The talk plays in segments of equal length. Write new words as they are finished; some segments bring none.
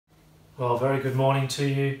Well, very good morning to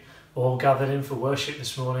you all gathered in for worship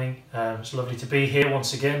this morning. It's lovely to be here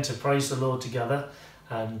once again to praise the Lord together.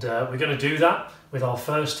 And we're going to do that with our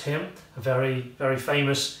first hymn, a very, very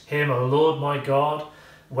famous hymn, O Lord my God,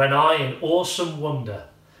 when I in awesome wonder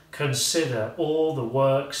consider all the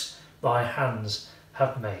works thy hands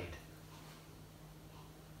have made.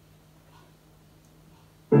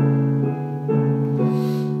 You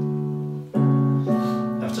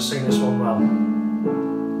have to sing this one well.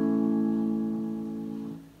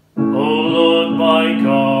 O Lord my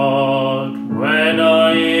God, when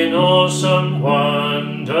I in awesome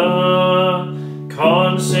wonder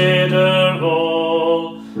consider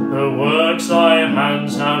all the works thy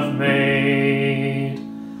hands have made,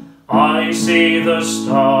 I see the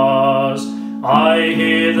stars, I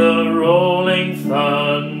hear the rolling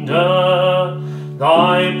thunder,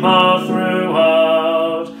 thy power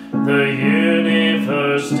throughout the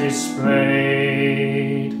universe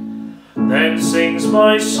displayed. Then sings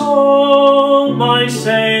my soul, my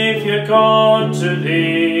Saviour God, to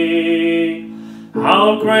thee.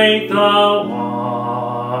 How great thou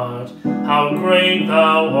art, how great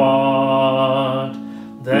thou art.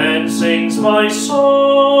 Then sings my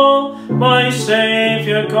soul, my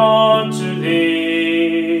Saviour God, to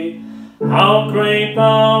thee. How great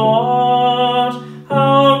thou art,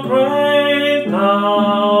 how great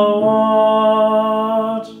thou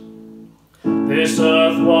art. This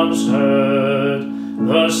earth once heard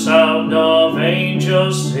the sound of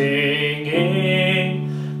angels singing,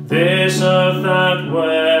 this earth that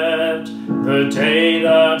wept the day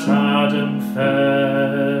that Adam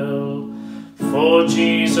fell. For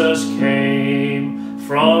Jesus came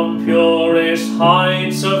from purest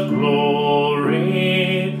heights of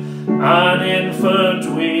glory, an infant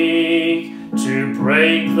weak, to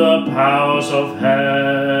break the powers of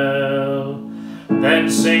hell. Then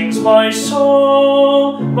sings my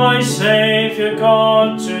soul, my Saviour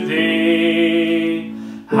God, to thee.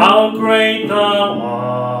 How great thou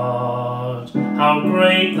art, how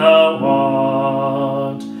great thou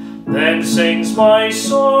art. Then sings my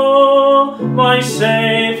soul, my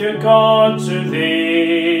Saviour God, to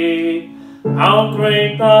thee. How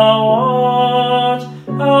great thou art,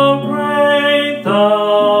 how great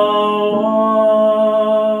thou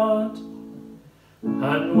art.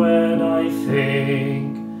 And when I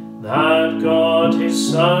think that God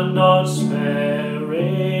his Son not sparing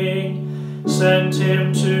sent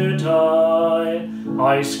him to die,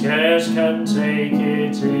 I scarce can take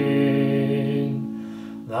it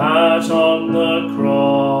in, that on the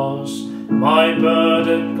cross my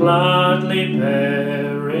burden gladly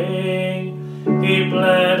bearing, he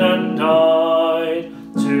bled and died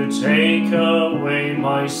to take away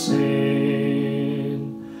my sin.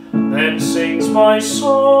 Then sings my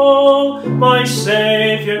soul, my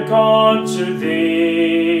Saviour God, to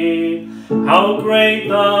thee. How great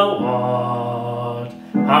thou art,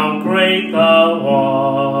 how great thou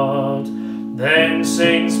art. Then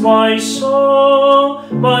sings my soul,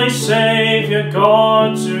 my Saviour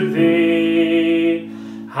God, to thee.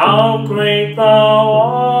 How great thou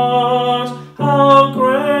art, how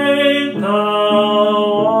great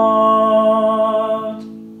thou art.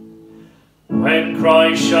 When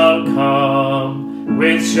Christ shall come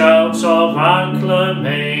with shouts of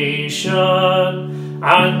acclamation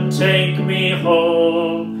and take me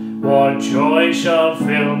home, what joy shall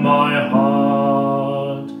fill my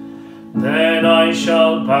heart. Then I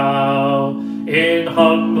shall bow in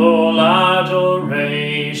humble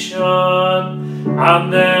adoration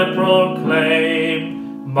and there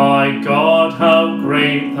proclaim, my God, how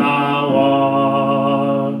great thou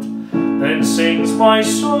art. Then sings my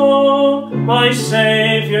soul, my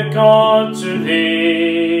Saviour God, to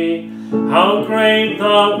thee. How great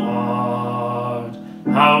thou art,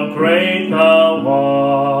 how great thou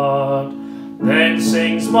art. Then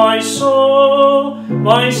sings my soul,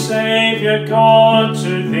 my Saviour God,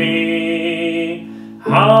 to thee.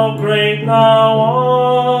 How great thou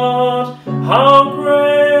art, how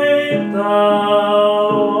great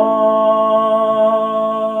thou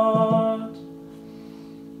art.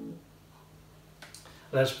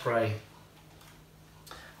 Let's pray.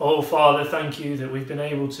 Oh, Father, thank you that we've been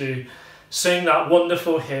able to sing that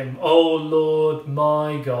wonderful hymn, O Lord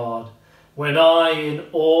my God, when I in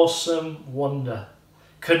awesome wonder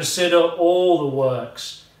consider all the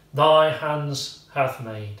works thy hands hath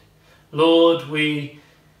made. Lord,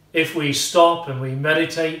 if we stop and we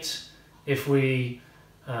meditate, if we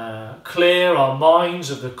clear our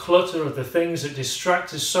minds of the clutter of the things that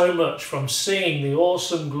distract us so much from seeing the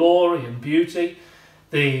awesome glory and beauty,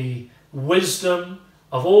 the wisdom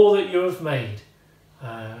of all that you have made.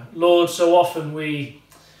 Lord, so often we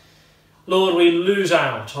Lord, we lose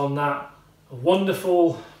out on that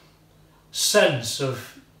wonderful sense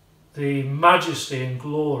of the majesty and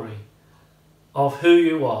glory of who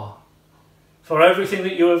you are. For everything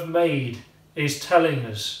that you have made is telling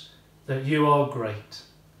us that you are great.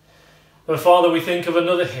 But Father, we think of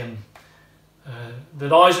another hymn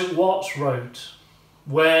that Isaac Watts wrote,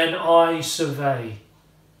 "When I survey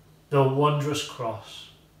the wondrous cross."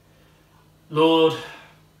 Lord,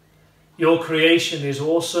 your creation is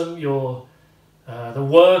awesome. The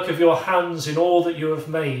work of your hands in all that you have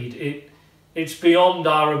made, it's beyond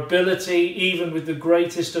our ability, even with the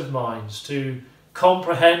greatest of minds, to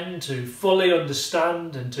comprehend, to fully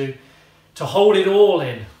understand, and to hold it all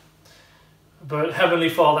in. But Heavenly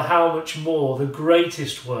Father, how much more the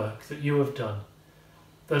greatest work that you have done,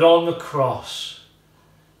 that on the cross,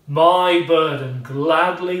 my burden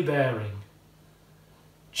gladly bearing,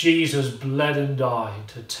 Jesus bled and died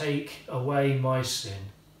to take away my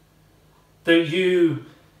sin. That you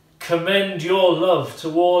commend your love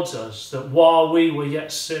towards us, that while we were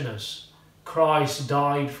yet sinners, Christ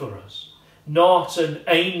died for us. Not an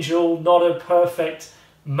angel, not a perfect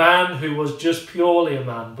man who was just purely a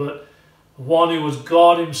man, but one who was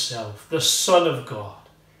God himself, the Son of God,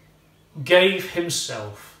 gave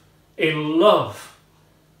himself in love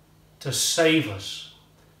to save us,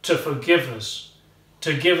 to forgive us,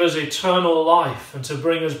 to give us eternal life, and to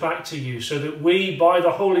bring us back to you, so that we, by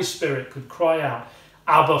the Holy Spirit, could cry out,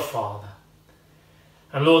 Abba, Father.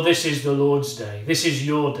 And Lord, this is the Lord's day. This is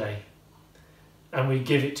your day. And we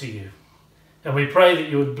give it to you. And we pray that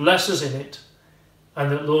you would bless us in it, and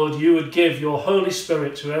that, Lord, you would give your Holy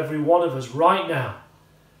Spirit to every one of us right now,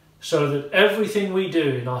 so that everything we do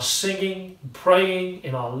in our singing, praying,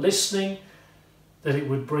 in our listening, that it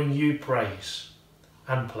would bring you praise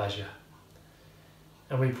and pleasure.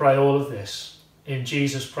 And we pray all of this in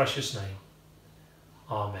Jesus' precious name.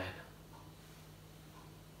 Amen.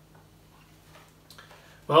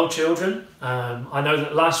 Well, children, I know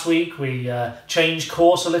that last week we changed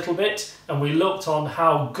course a little bit, and we looked on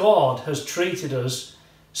how God has treated us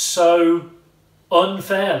so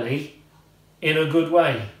unfairly in a good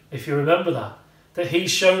way, if you remember that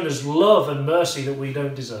he's shown us love and mercy that we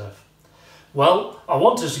don't deserve. Well, I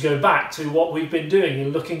want us to go back to what we've been doing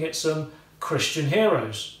in looking at some Christian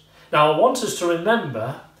heroes. Now, I want us to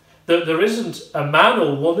remember that there isn't a man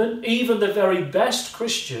or woman, even the very best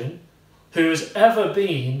Christian, who has ever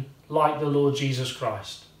been like the Lord Jesus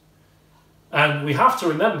Christ. And we have to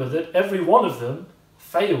remember that every one of them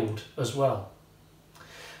failed as well.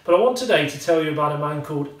 But I want today to tell you about a man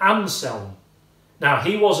called Anselm. Now,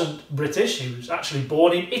 he wasn't British, he was actually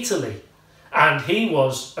born in Italy. And he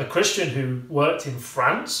was a Christian who worked in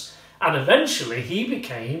France, and eventually he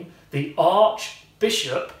became the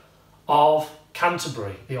Archbishop of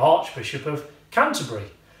Canterbury, the Archbishop of Canterbury.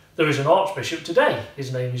 There is an Archbishop today.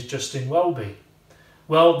 His name is Justin Welby.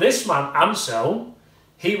 Well, this man, Anselm,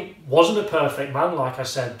 he wasn't a perfect man, like I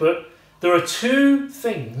said, but there are two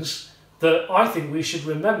things that I think we should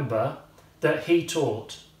remember that he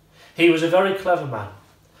taught. He was a very clever man,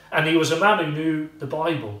 and he was a man who knew the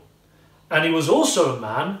Bible. And he was also a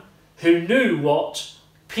man who knew what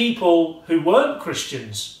people who weren't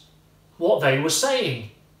Christians, what they were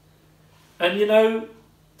saying. And you know,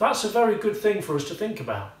 that's a very good thing for us to think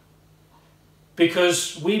about,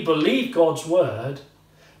 because we believe God's word,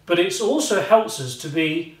 but it also helps us to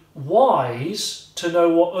be wise to know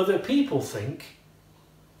what other people think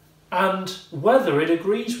and whether it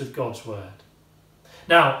agrees with God's word.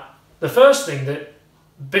 Now, the first thing that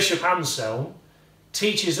Bishop Anselm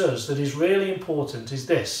teaches us that is really important is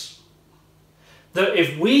this: that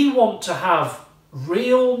if we want to have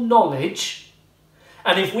real knowledge,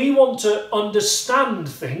 and if we want to understand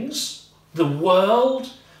things, the world,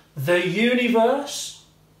 the universe,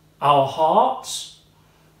 our hearts,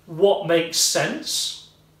 what makes sense,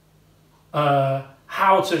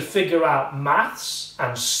 how to figure out maths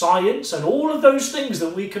and science and all of those things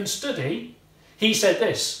that we can study, he said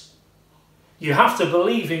this: you have to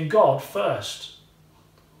believe in God first,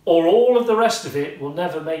 or all of the rest of it will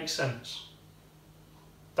never make sense.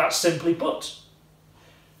 That's simply put.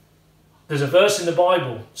 There's a verse in the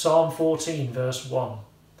Bible, Psalm 14, verse 1,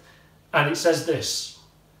 and it says this: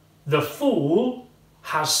 the fool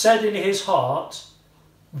has said in his heart,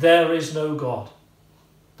 there is no God.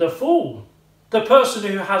 The fool, the person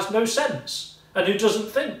who has no sense and who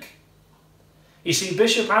doesn't think. You see,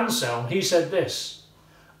 Bishop Anselm, he said this: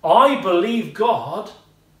 I believe God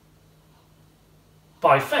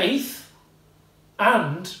by faith,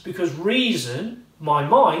 and because reason, my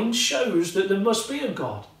mind, shows that there must be a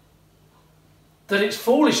God. That it's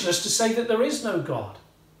foolishness to say that there is no God.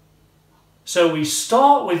 So we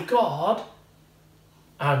start with God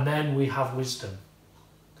and then we have wisdom.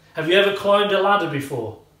 Have you ever climbed a ladder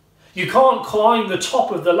before? You can't climb the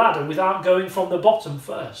top of the ladder without going from the bottom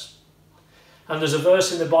first. And there's a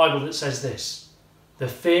verse in the Bible that says this: the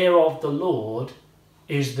fear of the Lord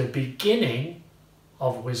is the beginning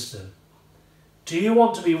of wisdom. Do you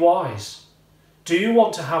want to be wise? Do you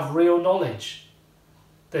want to have real knowledge?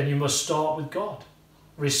 Then you must start with God,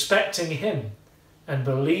 respecting him and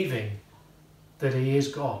believing that he is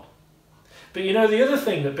God. But you know, the other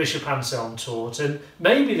thing that Bishop Anselm taught, and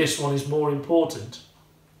maybe this one is more important,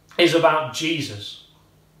 is about Jesus.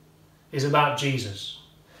 Is about Jesus.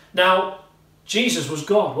 Now, Jesus was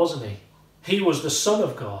God, wasn't he? He was the Son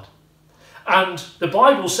of God. And the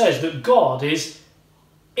Bible says that God is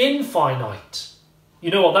infinite.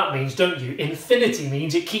 You know what that means, don't you? Infinity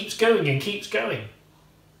means it keeps going and keeps going.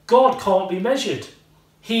 God can't be measured.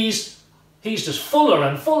 He's just fuller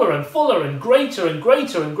and fuller and fuller and greater and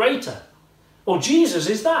greater and greater. Well, Jesus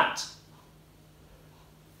is that.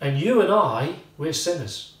 And you and I, we're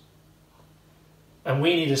sinners. And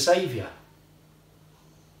we need a saviour.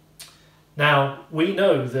 Now, we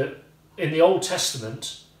know that in the Old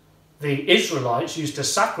Testament, the Israelites used to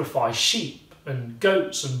sacrifice sheep and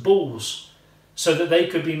goats and bulls so that they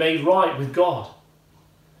could be made right with God.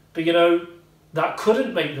 But you know, that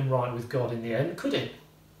couldn't make them right with God in the end, could it?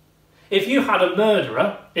 If you had a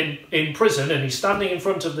murderer in prison and he's standing in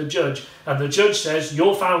front of the judge and the judge says,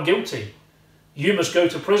 you're found guilty, you must go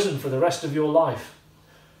to prison for the rest of your life.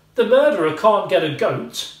 The murderer can't get a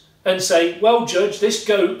goat and say, well, judge, this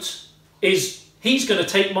goat he's going to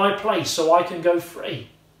take my place so I can go free.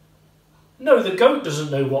 No, the goat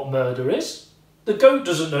doesn't know what murder is. The goat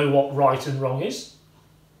doesn't know what right and wrong is.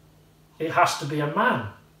 It has to be a man.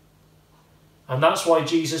 And that's why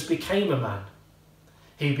Jesus became a man.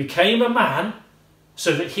 He became a man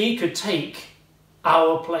so that he could take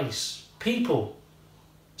our place, people,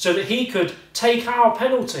 so that he could take our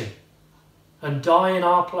penalty and die in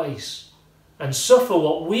our place and suffer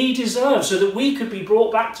what we deserve so that we could be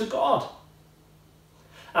brought back to God.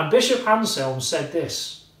 And Bishop Anselm said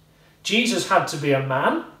this: Jesus had to be a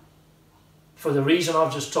man for the reason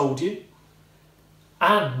I've just told you,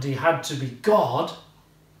 and he had to be God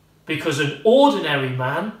because an ordinary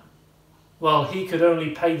man, well, he could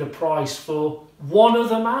only pay the price for one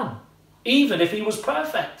other man, even if he was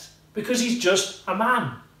perfect, because he's just a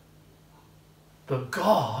man. But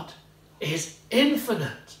God is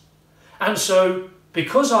infinite. And so,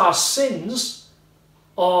 because our sins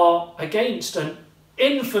are against an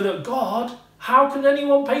infinite God, how can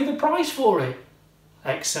anyone pay the price for it?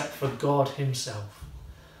 Except for God himself.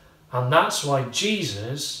 And that's why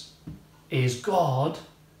Jesus is God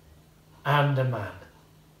and a man.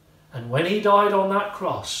 And when he died on that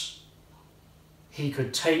cross, he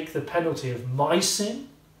could take the penalty of my sin,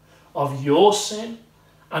 of your sin,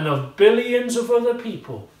 and of billions of other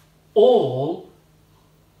people, all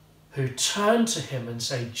who turn to him and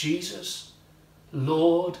say, Jesus,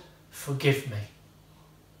 Lord, forgive me.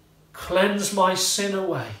 Cleanse my sin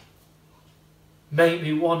away. Make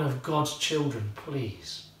me one of God's children,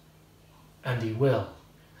 please. And he will.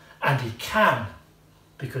 And he can,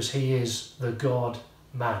 because he is the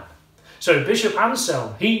God-man. So Bishop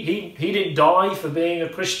Anselm, he didn't die for being a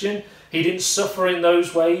Christian. He didn't suffer in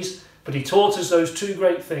those ways, but he taught us those two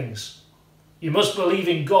great things. You must believe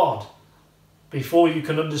in God before you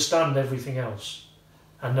can understand everything else.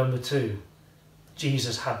 And number two,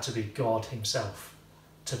 Jesus had to be God himself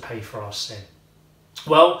to pay for our sin.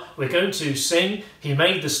 Well, we're going to sing He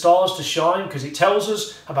Made the Stars to Shine, because it tells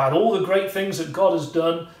us about all the great things that God has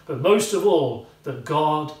done, but most of all, that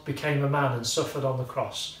God became a man and suffered on the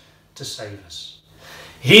cross to save us.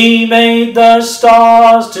 He made the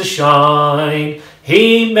stars to shine,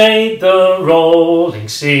 he made the rolling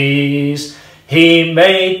seas, he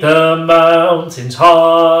made the mountains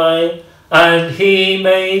high, and he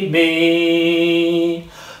made me.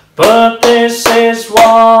 But this is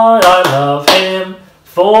why I love him,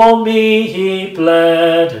 for me he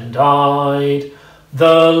bled and died.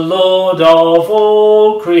 The Lord of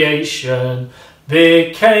all creation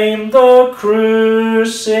became the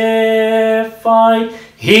crucified.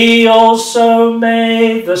 He also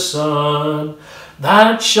made the sun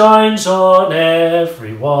that shines on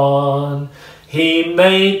everyone. He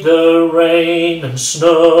made the rain and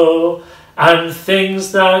snow and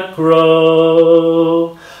things that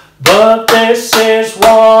grow. But this is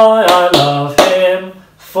why I love him,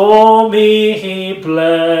 for me he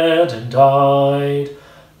bled and died.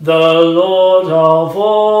 The Lord of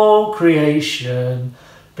all creation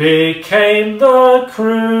became the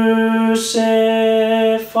crucified.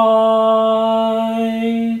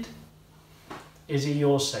 Is he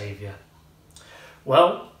your Saviour?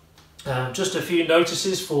 Well, just a few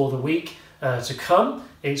notices for the week to come.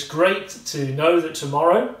 It's great to know that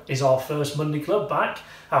tomorrow is our first Monday Club back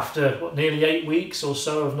after nearly 8 weeks or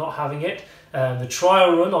so of not having it. The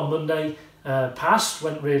trial run on Monday past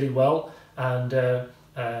went really well, and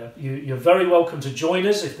you're very welcome to join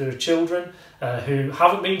us. If there are children who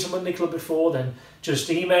haven't been to Monday Club before, then just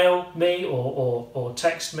email me or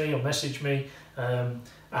text me or message me,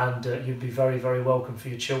 and you'd be very, very welcome for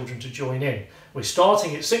your children to join in. We're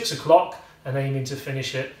starting at 6 o'clock and aiming to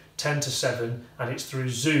finish at 10 to 7, and it's through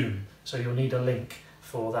Zoom, so you'll need a link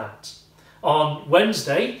for that. On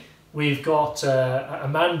Wednesday, we've got a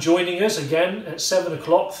man joining us again at 7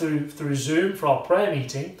 o'clock through Zoom for our prayer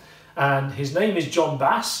meeting, and his name is John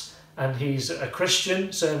Bass, and he's a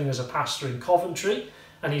Christian serving as a pastor in Coventry,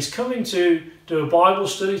 and he's coming to do a Bible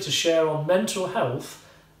study to share on mental health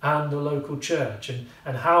and the local church,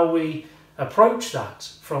 and how we approach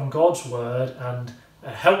that from God's word and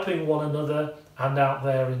helping one another and out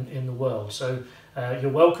there in the world. So you're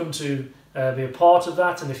welcome to be a part of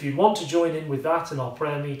that, and if you want to join in with that in our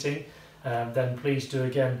prayer meeting, then please do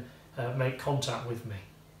again make contact with me.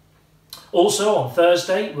 Also on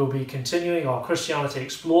Thursday we'll be continuing our Christianity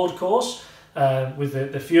Explored course with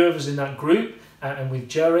the few of us in that group and with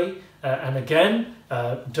Jerry, and again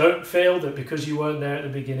don't feel that because you weren't there at the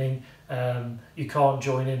beginning you can't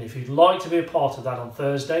join in. If you'd like to be a part of that on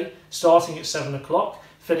Thursday, starting at 7 o'clock,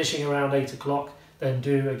 finishing around 8 o'clock, then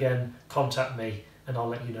do again contact me and I'll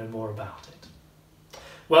let you know more about it.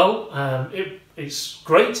 Well, it's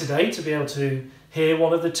great today to be able to hear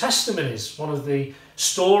one of the testimonies, one of the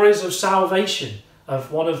stories of salvation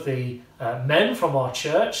of one of the men from our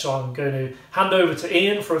church. So I'm going to hand over to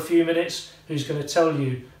Ian for a few minutes, who's going to tell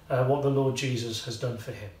you what the Lord Jesus has done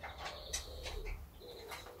for him.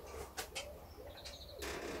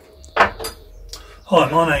 Hi,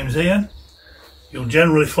 my name's Ian. You'll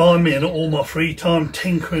generally find me in all my free time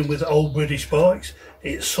tinkering with old British bikes.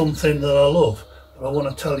 It's something that I love, but I want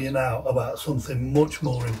to tell you now about something much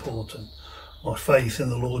more important: my faith in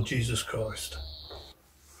the Lord Jesus Christ.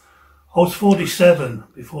 I was 47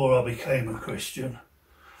 before I became a Christian.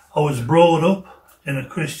 I was brought up in a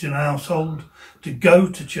Christian household to go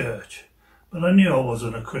to church, but I knew I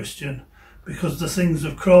wasn't a Christian because the things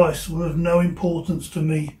of Christ were of no importance to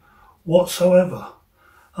me whatsoever.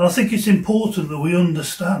 And I think it's important that we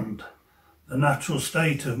understand the natural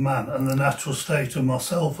state of man and the natural state of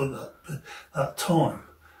myself at that time.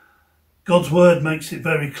 God's word makes it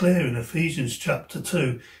very clear in Ephesians chapter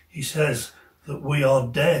 2. He says that we are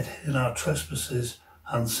dead in our trespasses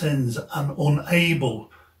and sins and unable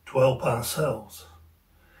to help ourselves.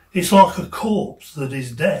 It's like a corpse that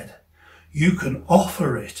is dead. You can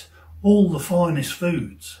offer it all the finest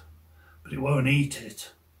foods, but it won't eat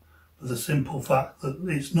it. For the simple fact that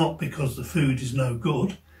it's not because the food is no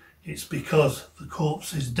good, it's because the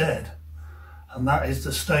corpse is dead. And that is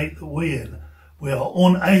the state that we're in. We are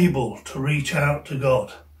unable to reach out to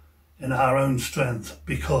God in our own strength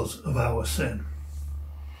because of our sin.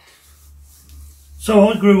 So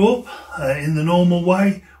I grew up in the normal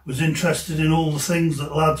way, was interested in all the things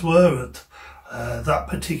that lads were at that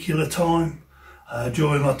particular time.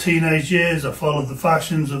 During my teenage years I followed the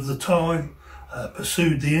fashions of the time,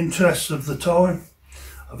 pursued the interests of the time.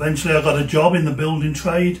 Eventually I got a job in the building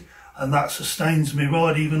trade, and that sustains me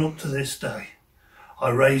right even up to this day. I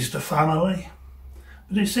raised a family,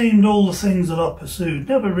 but it seemed all the things that I pursued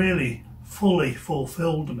never really fully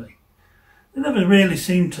fulfilled me. They never really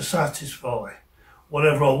seemed to satisfy.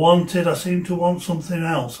 Whatever I wanted, I seemed to want something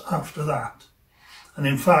else after that. And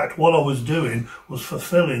in fact, what I was doing was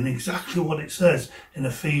fulfilling exactly what it says in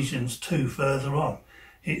Ephesians 2 further on.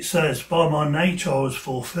 It says, by my nature I was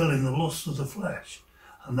fulfilling the lusts of the flesh,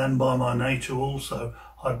 and then by my nature also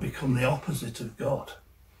I'd become the opposite of God.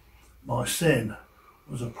 My sin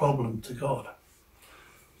was a problem to God.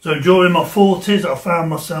 So during my 40s I found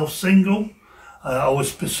myself single. I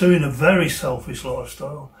was pursuing a very selfish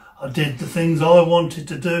lifestyle. I did the things I wanted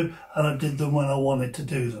to do, and I did them when I wanted to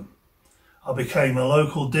do them. I became a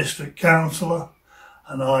local district councillor,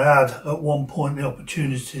 and I had at one point the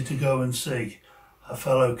opportunity to go and see a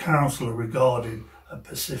fellow councillor regarding a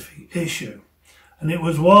specific issue. And it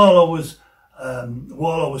was while I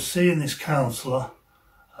was seeing this councillor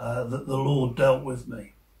that the Lord dealt with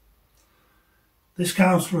me. This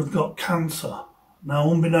councillor had got cancer.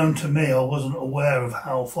 Now, unbeknown to me, I wasn't aware of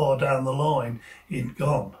how far down the line he'd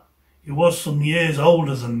gone. He was some years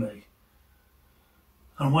older than me.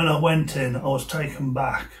 And when I went in, I was taken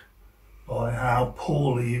back by how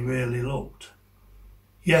poorly he really looked.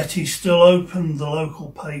 Yet he still opened the local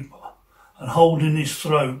paper, and holding his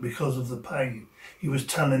throat because of the pain, he was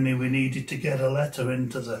telling me we needed to get a letter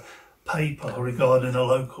into the paper regarding a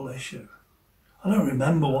local issue. I don't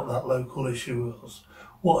remember what that local issue was.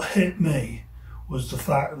 What hit me was the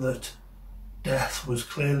fact that death was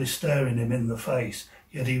clearly staring him in the face,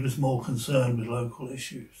 yet he was more concerned with local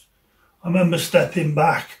issues. I remember stepping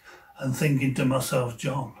back and thinking to myself,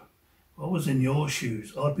 John, if I was in your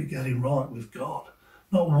shoes, I'd be getting right with God,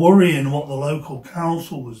 not worrying what the local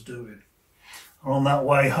council was doing. And on that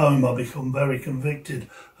way home, I become very convicted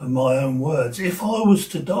of my own words. If I was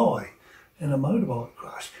to die in a motorbike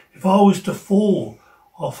crash, if I was to fall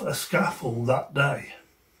off a scaffold that day,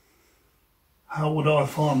 how would I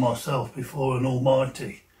find myself before an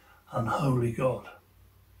almighty and holy God?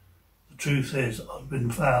 The truth is, I've been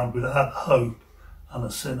found without hope and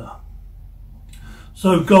a sinner.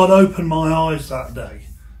 So God opened my eyes that day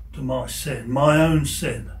to my sin, my own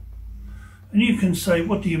sin. And you can say,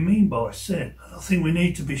 what do you mean by sin? And I think we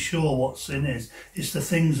need to be sure what sin is. It's the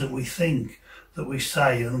things that we think, that we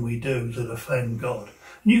say and we do that offend God.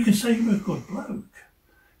 And you can say you're a good bloke.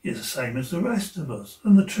 You're the same as the rest of us.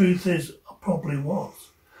 And the truth is, I probably was.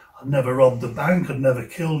 I'd never robbed the bank, I'd never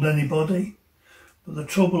killed anybody. But the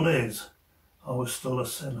trouble is, I was still a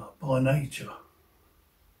sinner by nature.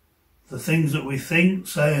 The things that we think,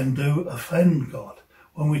 say and do offend God.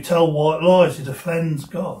 When we tell white lies, it offends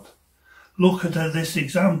God. Look at this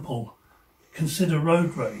example. Consider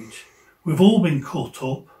road rage. We've all been cut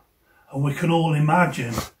up and we can all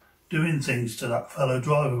imagine doing things to that fellow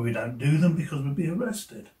driver. We don't do them because we'd be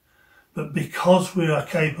arrested. But because we are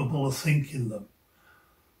capable of thinking them,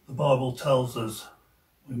 the Bible tells us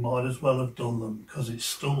we might as well have done them because it's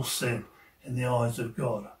still sin in the eyes of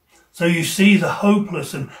God. So you see the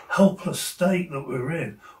hopeless and helpless state that we're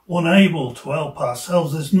in, unable to help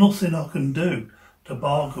ourselves. There's nothing I can do to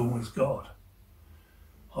bargain with God.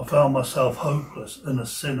 I found myself hopeless and a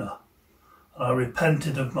sinner, and I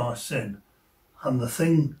repented of my sin. And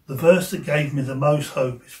the verse that gave me the most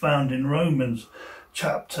hope is found in Romans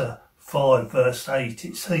chapter 5 verse 8.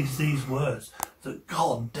 It says these words, that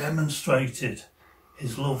God demonstrated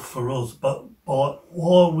his love for us, but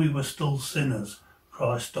while we were still sinners,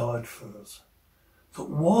 Christ died for us. That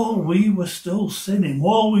while we were still sinning,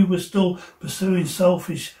 while we were still pursuing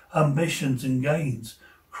selfish ambitions and gains,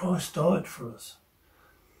 Christ died for us.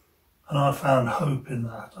 And I found hope in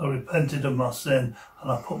that. I repented of my sin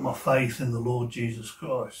and I put my faith in the Lord Jesus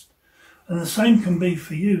Christ. And the same can be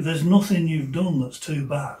for you. There's nothing you've done that's too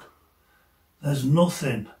bad. There's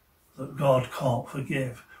nothing that God can't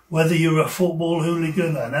forgive. Whether you're a football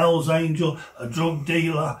hooligan, an Hell's Angel, a drug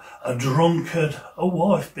dealer, a drunkard, a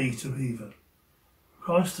wife beater even.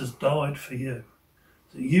 Christ has died for you.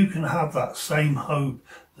 That you can have that same hope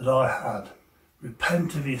that I had.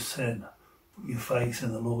 Repent of your sin. Put your faith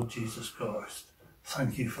in the Lord Jesus Christ.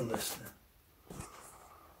 Thank you for listening.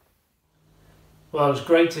 Well, it was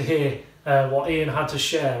great to hear what Ian had to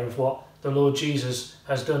share of what the Lord Jesus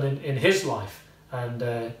has done in his life, and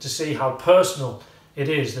to see how personal it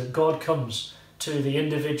is that God comes to the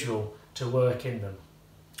individual to work in them.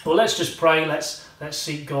 Well, let's just pray. Let's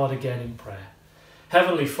seek God again in prayer.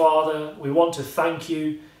 Heavenly Father, we want to thank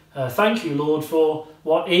you. Thank you, Lord, for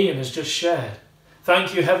what Ian has just shared.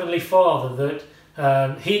 Thank you, Heavenly Father,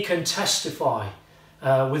 that he can testify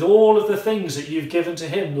with all of the things that you've given to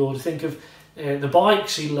him, Lord. Think of the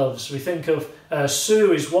bikes he loves. We think of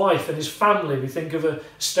Sue, his wife, and his family. We think of a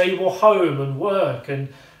stable home and work. And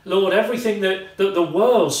Lord, everything that the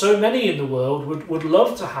world, so many in the world, would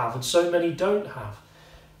love to have, and so many don't have.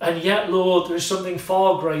 And yet, Lord, there is something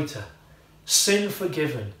far greater. Sin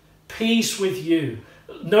forgiven, peace with you,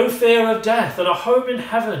 no fear of death, and a home in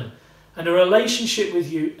heaven, and a relationship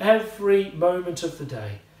with you every moment of the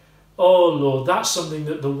day. Oh, Lord, that's something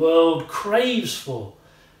that the world craves for.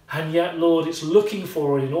 And yet, Lord, it's looking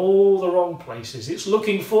for it in all the wrong places. It's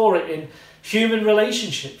looking for it in human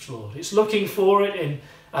relationships, Lord. It's looking for it in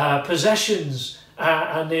possessions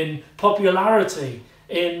and in popularity,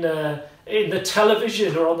 in the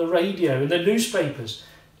television or on the radio, in the newspapers.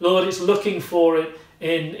 Lord, it's looking for it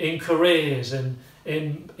in careers and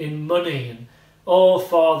in money. And oh,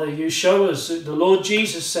 Father, you show us, the Lord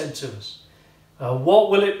Jesus said to us, what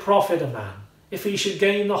will it profit a man if he should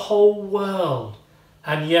gain the whole world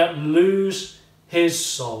and yet lose his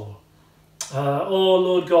soul? Oh,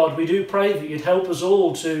 Lord God, we do pray that you'd help us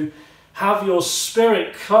all to have your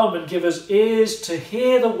Spirit come and give us ears to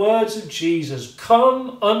hear the words of Jesus.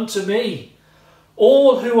 Come unto me,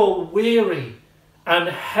 all who are weary and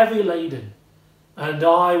heavy laden, and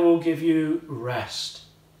I will give you rest.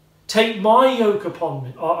 Take my yoke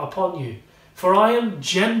upon you, for I am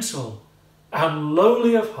gentle and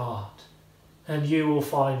lowly of heart, and you will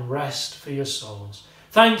find rest for your souls.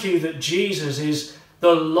 Thank you that Jesus is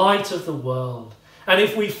the light of the world. And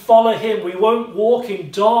if we follow him, we won't walk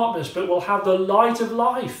in darkness, but will have the light of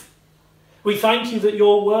life. We thank you that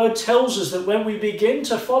your word tells us that when we begin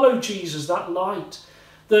to follow Jesus, that light,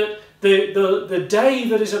 that the day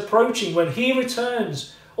that is approaching when he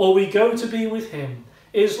returns or we go to be with him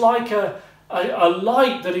is like a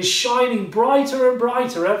light that is shining brighter and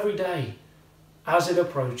brighter every day as it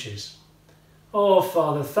approaches. Oh,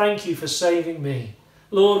 Father, thank you for saving me.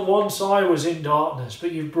 Lord, once I was in darkness,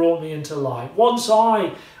 but you've brought me into light. Once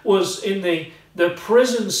I was in the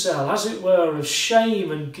prison cell, as it were, of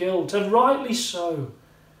shame and guilt, and rightly so,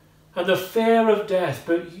 and the fear of death.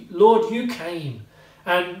 But Lord, you came,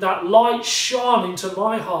 and that light shone into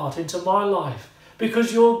my heart, into my life,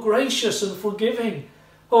 because you're gracious and forgiving.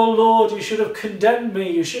 Oh Lord, you should have condemned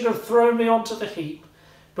me, you should have thrown me onto the heap.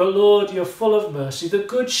 But Lord, you're full of mercy. The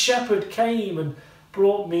Good Shepherd came and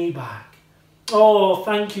brought me back. Oh,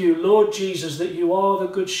 thank you, Lord Jesus, that you are the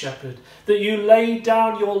Good Shepherd, that you laid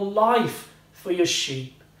down your life for your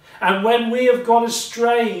sheep. And when we have gone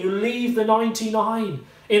astray, you leave the 99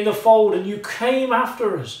 in the fold and you came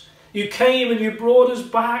after us. You came and you brought us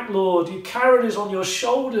back, Lord. You carried us on your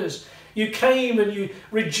shoulders. You came and you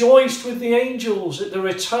rejoiced with the angels at the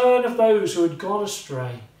return of those who had gone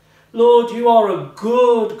astray. Lord, you are a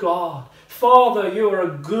good God. Father, you are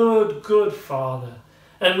a good, good Father.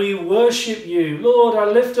 And we worship you. Lord, I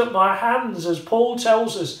lift up my hands, as Paul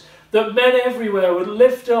tells us, that men everywhere would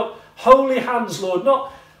lift up holy hands, Lord.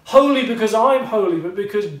 Not holy because I'm holy, but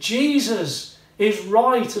because Jesus is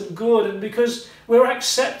right and good, and because we're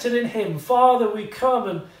accepted in him. Father, we come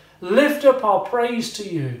and lift up our praise to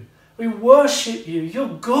you. We worship you.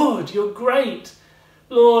 You're good. You're great.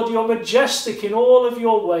 Lord, you're majestic in all of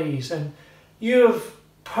your ways, and you have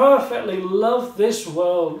perfectly loved this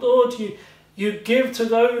world. Lord, you give to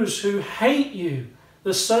those who hate you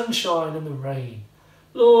the sunshine and the rain.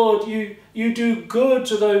 Lord, you do good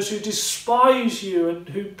to those who despise you and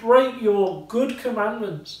who break your good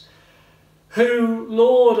commandments, who,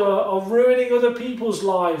 Lord, are ruining other people's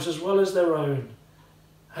lives as well as their own.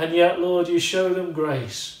 And yet, Lord, you show them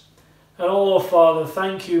grace. And oh, Father,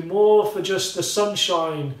 thank you more for just the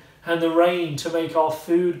sunshine and the rain to make our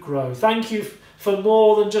food grow. Thank you for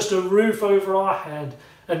more than just a roof over our head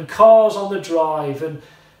and cars on the drive and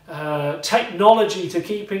technology to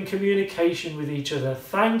keep in communication with each other.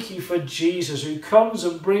 Thank you for Jesus, who comes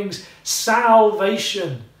and brings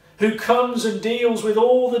salvation, who comes and deals with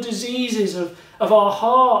all the diseases of our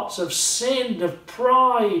hearts, of sin, of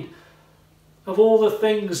pride, of all the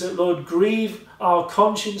things that, Lord, grieve our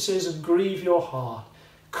consciences and grieve your heart.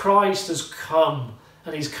 Christ has come,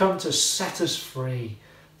 and he's come to set us free.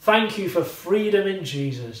 Thank you for freedom in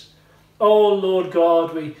Jesus. Oh, Lord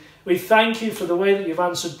God, we thank you for the way that you've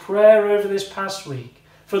answered prayer over this past week,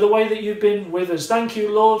 for the way that you've been with us. Thank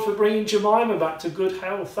you, Lord, for bringing Jemima back to good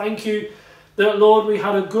health. Thank you that, Lord, we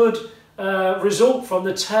had a good result from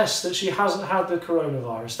the test, that she hasn't had the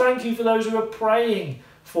coronavirus. Thank you for those who are praying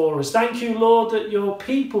for us. Thank you, Lord, that your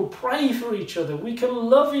people pray for each other. We can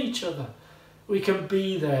love each other. We can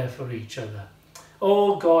be there for each other.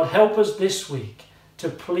 Oh, God, help us this week to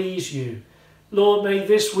please you. Lord, may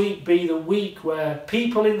this week be the week where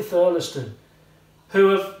people in Thurlaston who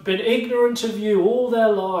have been ignorant of you all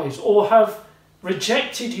their lives or have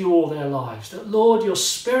rejected you all their lives, that, Lord, your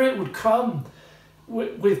Spirit would come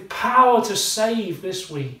with power to save this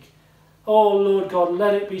week. Oh, Lord God,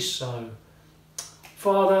 let it be so.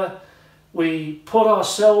 Father, we put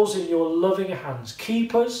ourselves in your loving hands.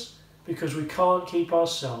 Keep us because we can't keep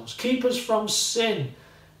ourselves. Keep us from sin,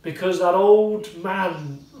 because that old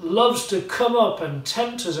man loves to come up and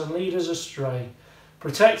tempt us and lead us astray.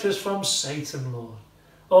 Protect us from Satan, Lord.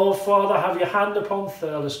 Oh, Father, have your hand upon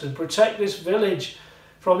Thurlaston. Protect this village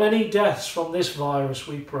from any deaths from this virus,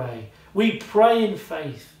 we pray. We pray in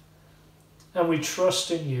faith and we trust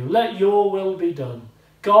in you. Let your will be done.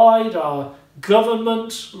 Guide our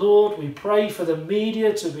government, Lord. We pray for the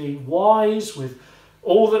media to be wise with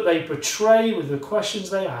all that they portray, with the questions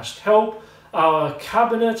they ask. Help our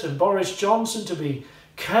cabinet and Boris Johnson to be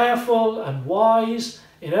careful and wise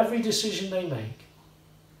in every decision they make.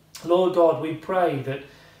 Lord God, we pray that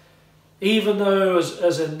even though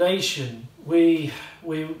as a nation we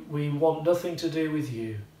want nothing to do with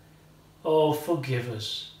you, oh, forgive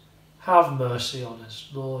us. Have mercy on us,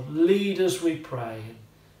 Lord. Lead us, we pray.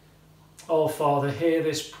 Oh, Father, hear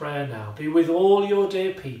this prayer now. Be with all your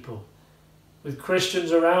dear people, with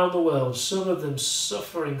Christians around the world, some of them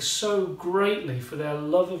suffering so greatly for their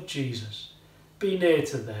love of Jesus. Be near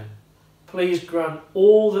to them. Please grant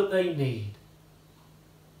all that they need.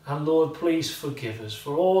 And Lord, please forgive us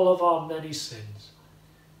for all of our many sins.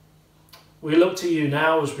 We look to you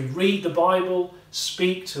now as we read the Bible.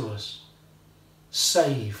 Speak to us.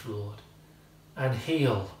 Save, Lord, and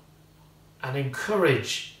heal and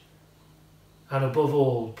encourage. And above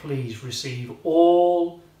all, please receive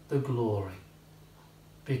all the glory.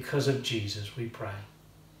 Because of Jesus, we pray.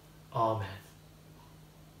 Amen.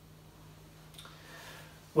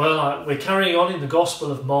 Well, we're carrying on in the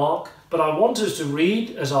Gospel of Mark, but I want us to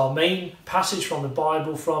read as our main passage from the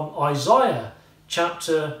Bible from Isaiah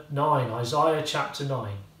chapter 9. Isaiah chapter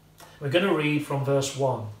 9. We're going to read from verse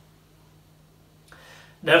 1.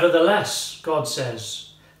 Nevertheless, God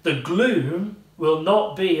says, the gloom will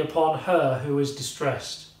not be upon her who is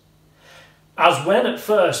distressed. As when at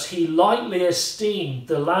first he lightly esteemed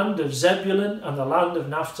the land of Zebulun and the land of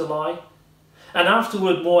Naphtali, and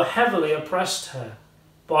afterward more heavily oppressed her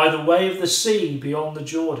by the way of the sea beyond the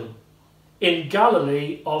Jordan, in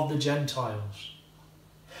Galilee of the Gentiles.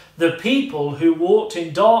 The people who walked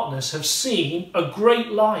in darkness have seen a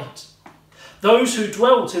great light. Those who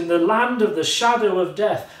dwelt in the land of the shadow of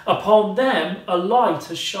death, upon them a light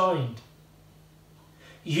has shined.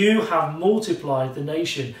 You have multiplied the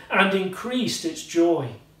nation and increased its joy.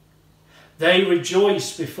 They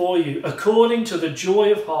rejoice before you according to the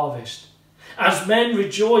joy of harvest, as men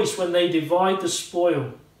rejoice when they divide the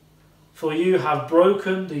spoil. For you have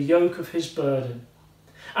broken the yoke of his burden,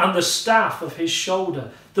 and the staff of his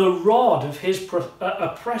shoulder, the rod of his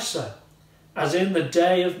oppressor, as in the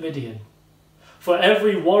day of Midian. For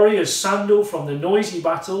every warrior's sandal from the noisy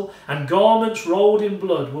battle and garments rolled in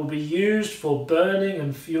blood will be used for burning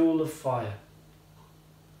and fuel of fire.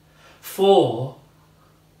 For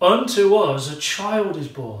unto us a child is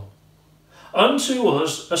born, unto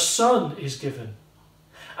us a son is given,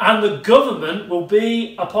 and the government will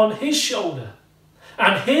be upon his shoulder,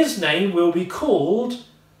 and his name will be called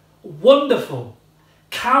Wonderful,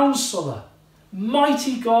 Counselor,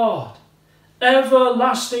 Mighty God,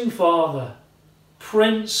 Everlasting Father,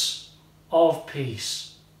 Prince of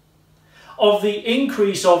Peace. Of the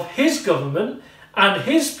increase of his government and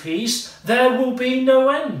his peace there will be no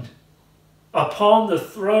end, upon the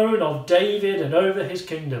throne of David and over his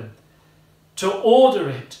kingdom, to order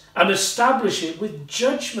it and establish it with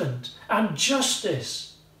judgment and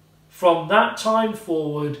justice from that time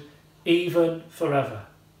forward, even forever.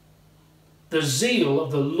 The zeal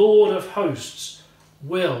of the Lord of hosts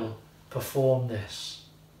will perform this.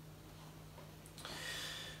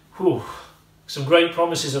 Whew. Some great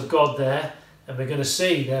promises of God there, and we're going to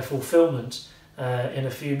see their fulfillment in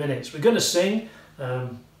a few minutes. We're going to sing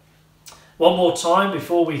one more time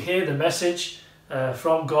before we hear the message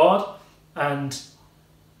from God, and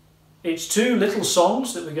it's two little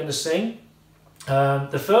songs that we're going to sing.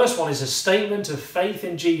 The first one is a statement of faith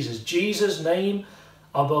in Jesus, Jesus' name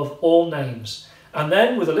above all names. And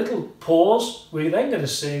then with a little pause, we're then going to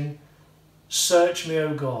sing Search Me,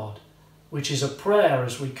 O God, which is a prayer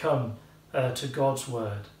as we come to God's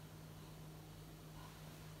word.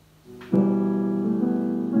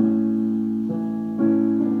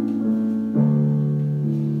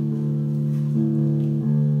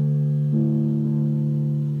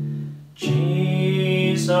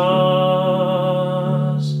 Jesus,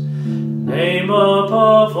 name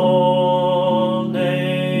above all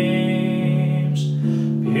names,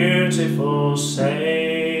 beautiful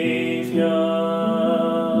Saviour,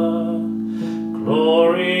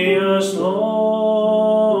 glorious Lord,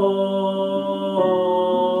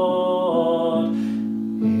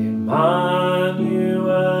 Emmanuel,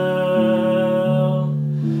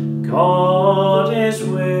 God is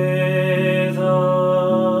with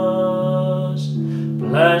us,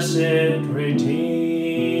 blessed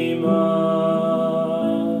Redeemer,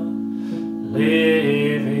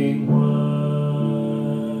 living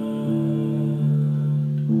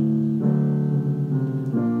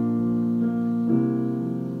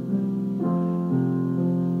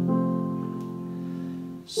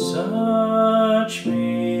Search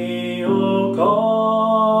me, O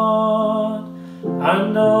God,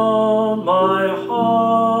 and know my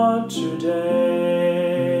heart today.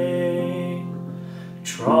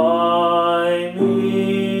 Try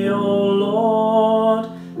me, O Lord,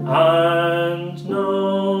 and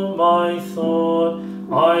know my thought,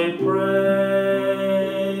 I pray.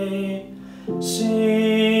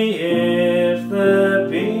 See if there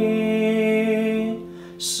be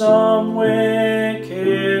some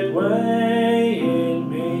wicked way in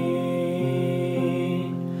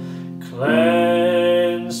me.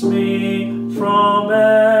 Cleanse me from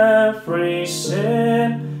every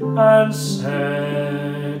sin and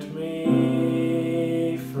set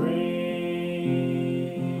me free.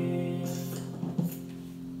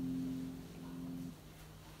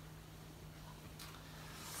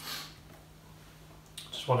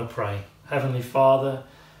 want to pray. Heavenly Father,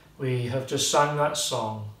 we have just sang that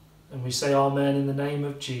song and we say amen in the name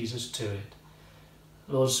of Jesus to it.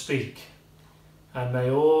 Lord, speak, and may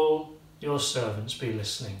all your servants be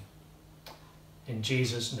listening. In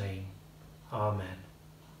Jesus' name, amen.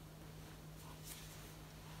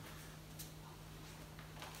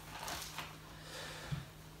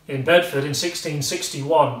 In Bedford in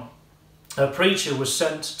 1661, a preacher was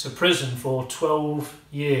sent to prison for 12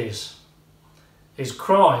 years. His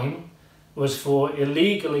crime was for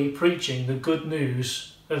illegally preaching the good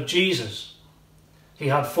news of Jesus. He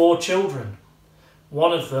had 4 children.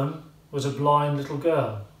 One of them was a blind little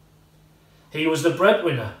girl. He was the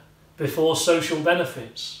breadwinner before social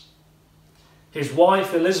benefits. His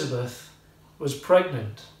wife Elizabeth was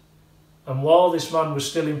pregnant, and while this man was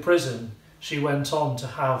still in prison, she went on to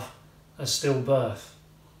have a stillbirth.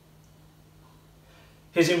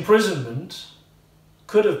 His imprisonment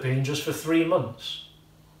could have been just for 3 months.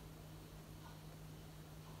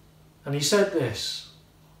 And he said this,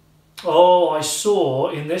 "Oh, I saw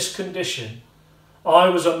in this condition, I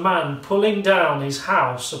was a man pulling down his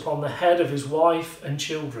house upon the head of his wife and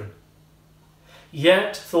children.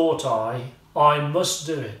 Yet thought I must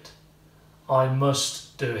do it. I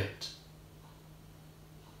must do it."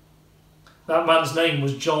 That man's name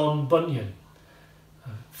was John Bunyan, a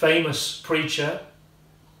famous preacher,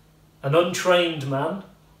 an untrained man,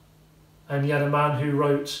 and yet a man who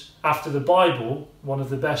wrote, after the Bible, one of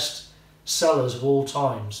the best sellers of all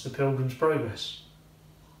times, The Pilgrim's Progress.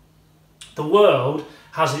 The world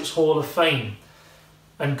has its Hall of Fame,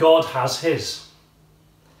 and God has his.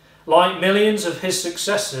 Like millions of his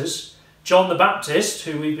successors, John the Baptist,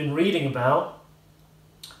 who we've been reading about,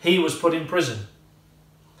 he was put in prison.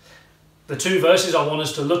 The 2 verses I want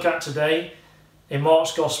us to look at today in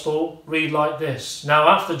Mark's Gospel read like this. Now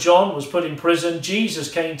after John was put in prison, Jesus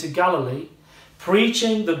came to Galilee,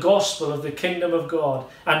 preaching the gospel of the kingdom of God,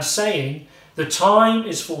 and saying, "The time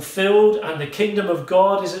is fulfilled and the kingdom of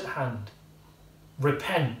God is at hand.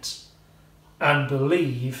 Repent and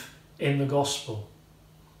believe in the gospel."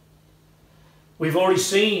 We've already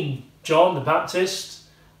seen John the Baptist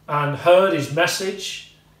and heard his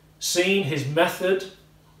message, seen his method,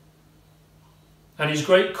 and his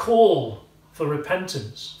great call for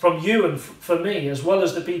repentance from you and for me, as well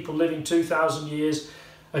as the people living 2,000 years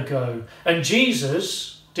ago. And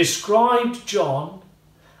Jesus described John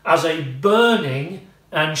as a burning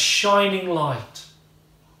and shining light.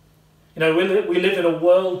 You know, we live in a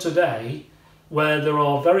world today where there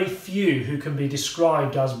are very few who can be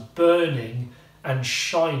described as burning and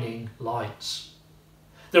shining lights.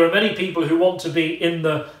 There are many people who want to be in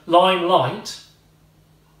the limelight,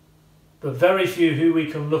 but very few who we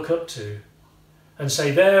can look up to and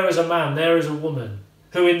say, there is a man, there is a woman,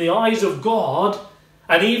 who in the eyes of God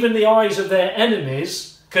and even the eyes of their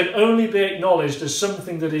enemies can only be acknowledged as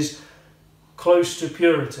something that is close to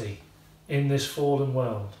purity in this fallen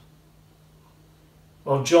world.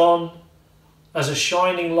 Well, John, as a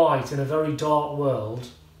shining light in a very dark world,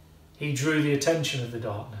 he drew the attention of the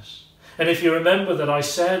darkness. And if you remember that I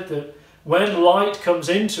said that when light comes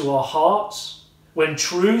into our hearts, when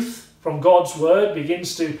truth from God's word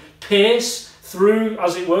begins to pierce through,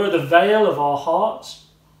 as it were, the veil of our hearts,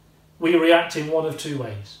 we react in one of 2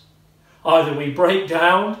 ways. Either we break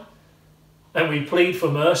down and we plead for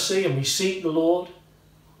mercy and we seek the Lord,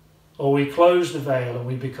 or we close the veil and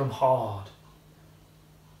we become hard.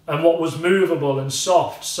 And what was movable and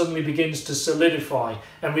soft suddenly begins to solidify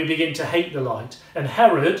and we begin to hate the light. And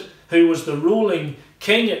Herod, who was the ruling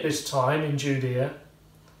king at this time in Judea,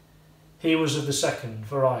 he was of the second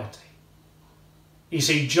variety. You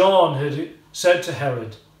see, John had said to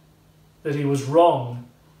Herod that he was wrong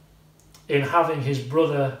in having his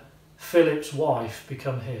brother Philip's wife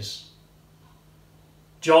become his.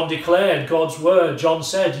 John declared God's word. John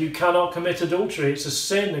said, you cannot commit adultery. It's a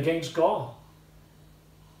sin against God.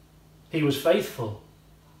 He was faithful,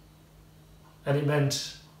 and it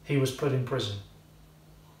meant he was put in prison.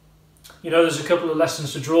 You know, there's a couple of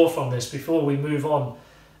lessons to draw from this before we move on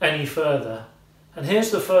any further. And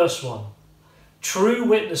here's the first one. True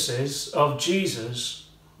witnesses of Jesus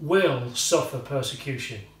will suffer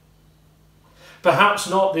persecution. Perhaps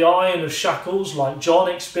not the iron of shackles like John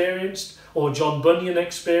experienced, or John Bunyan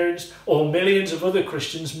experienced, or millions of other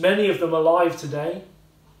Christians, many of them alive today,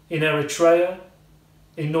 in Eritrea,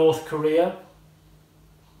 in North Korea.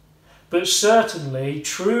 But certainly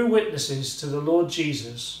true witnesses to the Lord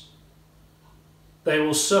Jesus, they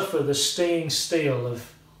will suffer the stinging steel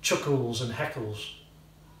of chuckles and heckles.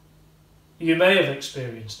 You may have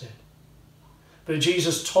experienced it, but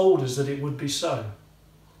Jesus told us that it would be so.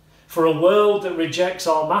 For a world that rejects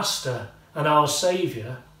our Master and our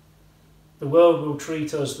Saviour, the world will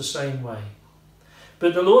treat us the same way.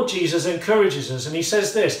 But the Lord Jesus encourages us, and he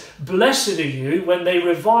says this: "Blessed are you when they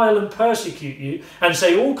revile and persecute you and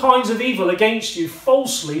say all kinds of evil against you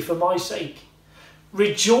falsely for my sake.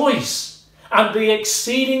 Rejoice and be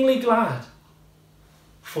exceedingly glad,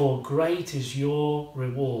 for great is your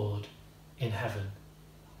reward in heaven.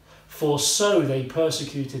 For so they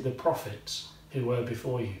persecuted the prophets who were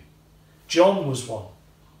before you." John was one.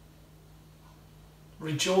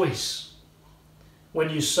 Rejoice when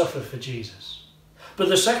you suffer for Jesus. But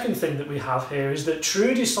the second thing that we have here is that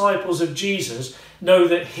true disciples of Jesus know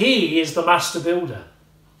that he is the master builder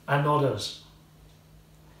and not us.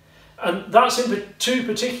 And that's in two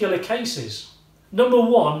particular cases. Number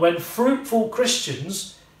one, when fruitful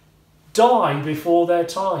Christians die before their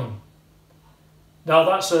time. Now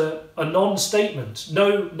that's a non-statement.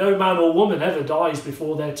 No man or woman ever dies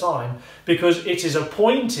before their time, because it is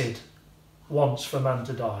appointed once for man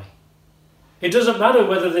to die. It doesn't matter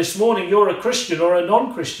whether this morning you're a Christian or a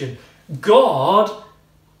non-Christian. God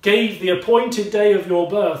gave the appointed day of your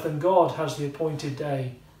birth, and God has the appointed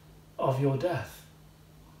day of your death.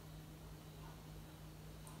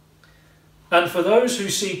 And for those who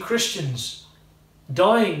see Christians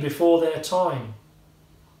dying before their time,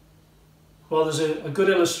 well, there's a good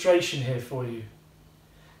illustration here for you.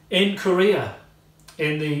 In Korea,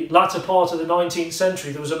 in the latter part of the 19th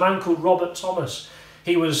century, there was a man called Robert Thomas.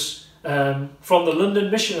 He was from the London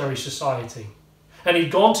Missionary Society. And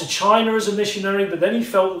he'd gone to China as a missionary, but then he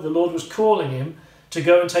felt that the Lord was calling him to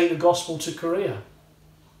go and take the gospel to Korea.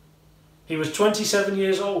 He was 27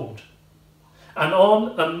 years old. And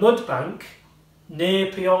on a mud bank near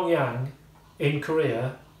Pyongyang in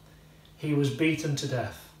Korea, he was beaten to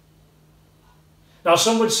death. Now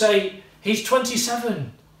some would say, he's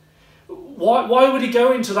 27. Why would he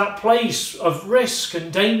go into that place of risk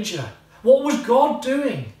and danger? What was God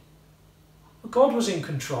doing? God was in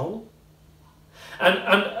control. And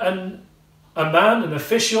a man, an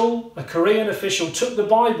official, a Korean official, took the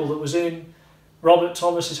Bible that was in Robert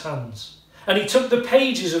Thomas's hands, and he took the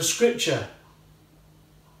pages of Scripture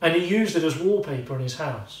and he used it as wallpaper in his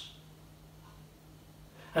house.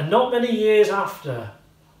 And not many years after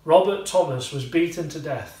Robert Thomas was beaten to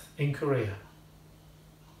death in Korea,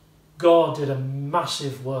 God did a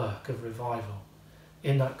massive work of revival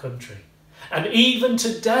in that country. And even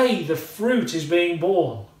today, the fruit is being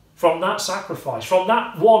born from that sacrifice, from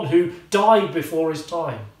that one who died before his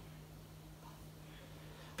time.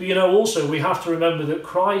 But you know, also we have to remember that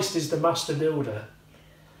Christ is the master builder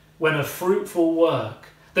when a fruitful work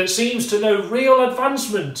that seems to no real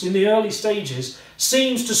advancement in the early stages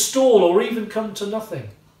seems to stall or even come to nothing.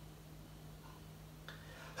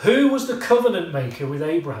 Who was the covenant maker with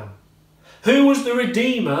Abraham? Who was the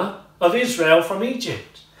redeemer of Israel from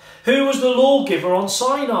Egypt? Who was the lawgiver on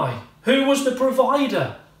Sinai? Who was the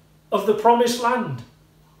provider of the promised land?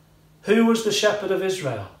 Who was the shepherd of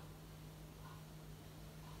Israel?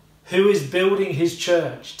 Who is building his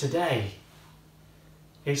church today?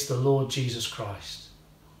 It's the Lord Jesus Christ.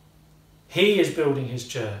 He is building his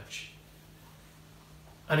church.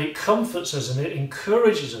 And it comforts us and it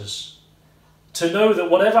encourages us to know that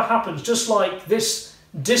whatever happens, just like this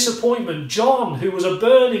disappointment, John, who was a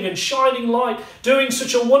burning and shining light, doing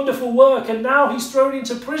such a wonderful work, and now he's thrown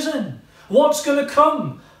into prison. What's going to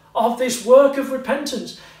come of this work of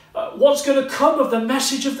repentance? What's going to come of the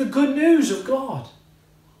message of the good news of God?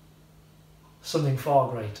 Something far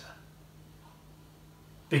greater.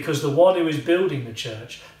 Because the one who is building the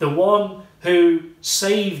church, the one who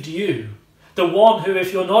saved you, the one who,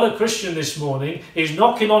 if you're not a Christian this morning, is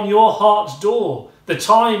knocking on your heart's door. The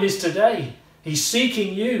time is today. He's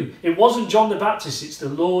seeking you. It wasn't John the Baptist, it's the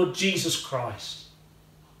Lord Jesus Christ.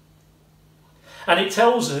 And it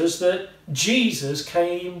tells us that Jesus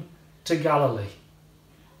came to Galilee.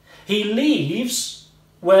 He leaves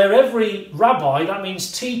where every rabbi, that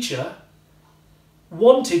means teacher,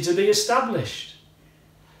 wanted to be established.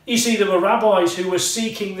 You see, there were rabbis who were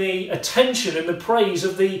seeking the attention and the praise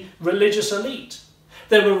of the religious elite.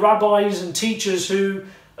 There were rabbis and teachers who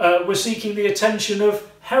were seeking the attention of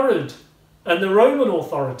Herod and the Roman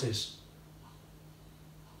authorities.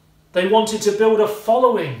 They wanted to build a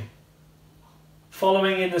following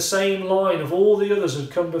in the same line of all the others who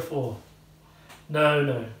had come before.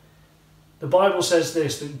 No. The Bible says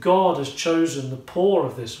this, that God has chosen the poor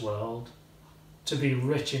of this world to be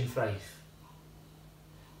rich in faith.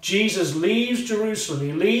 Jesus leaves Jerusalem,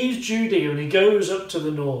 he leaves Judea, and he goes up to the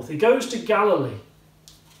north. He goes to Galilee,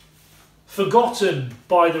 forgotten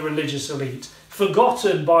by the religious elite,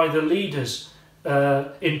 forgotten by the leaders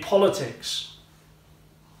in politics.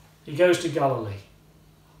 He goes to Galilee.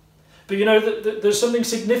 But you know, there's something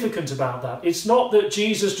significant about that. It's not that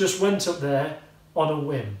Jesus just went up there on a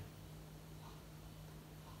whim.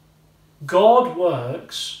 God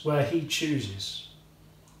works where he chooses.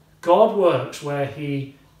 God works where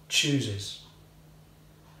he chooses.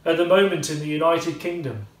 At the moment in the United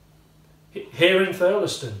Kingdom, here in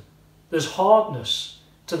Thurlaston, there's hardness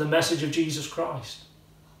to the message of Jesus Christ.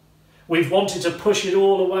 We've wanted to push it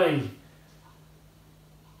all away.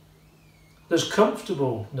 There's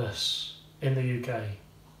comfortableness in the UK.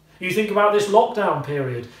 You think about this lockdown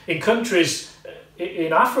period in countries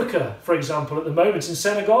in Africa, for example, at the moment, in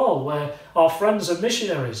Senegal, where our friends are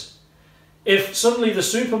missionaries. If suddenly the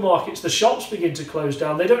supermarkets, the shops begin to close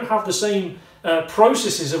down, they don't have the same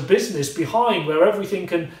processes of business behind where everything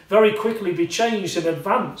can very quickly be changed and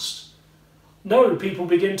advanced. No, people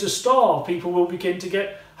begin to starve, people will begin to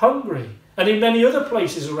get hungry. And in many other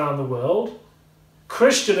places around the world,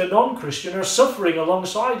 Christian and non-Christian are suffering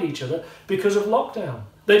alongside each other because of lockdown.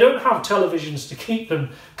 They don't have televisions to keep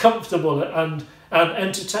them comfortable and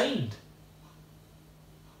entertained.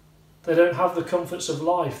 They don't have the comforts of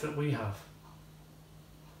life that we have.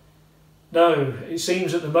 No, it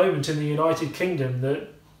seems at the moment in the United Kingdom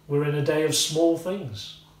that we're in a day of small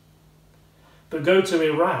things. But go to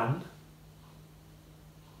Iran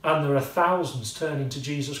and there are thousands turning to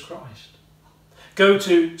Jesus Christ. Go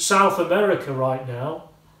to South America right now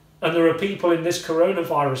and there are people in this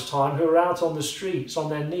coronavirus time who are out on the streets on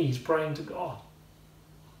their knees praying to God.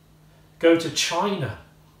 Go to China,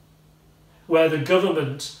 where the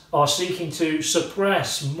government are seeking to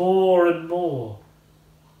suppress more and more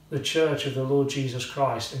the church of the Lord Jesus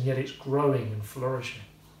Christ, and yet it's growing and flourishing.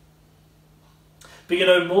 But you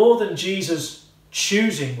know, more than Jesus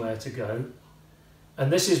choosing where to go,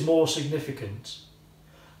 and this is more significant,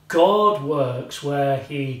 God works where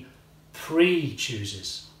he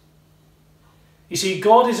pre-chooses. You see,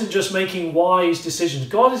 God isn't just making wise decisions.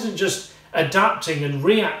 God isn't just adapting and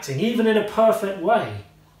reacting, even in a perfect way.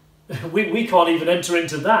 We can't even enter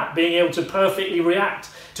into that, being able to perfectly react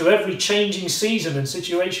to every changing season and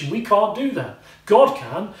situation. We can't do that. God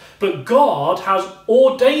can, but God has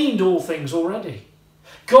ordained all things already.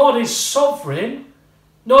 God is sovereign,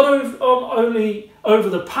 not only over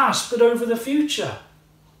the past, but over the future.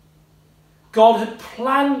 God had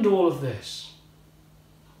planned all of this.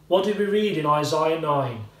 What did we read in Isaiah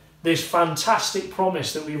 9? This fantastic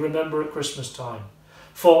promise that we remember at Christmas time.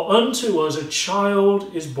 For unto us a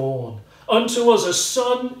child is born, unto us a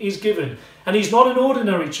son is given. And he's not an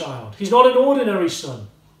ordinary child, he's not an ordinary son.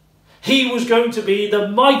 He was going to be the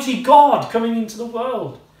mighty God coming into the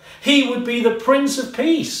world. He would be the Prince of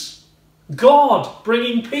Peace, God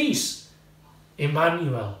bringing peace.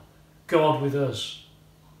 Emmanuel, God with us.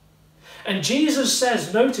 And Jesus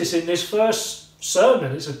says, notice in this first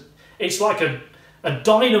sermon, it's like a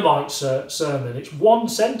dynamite sermon. It's one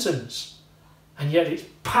sentence. And yet it's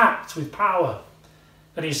packed with power.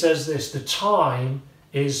 And he says this, the time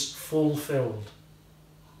is fulfilled.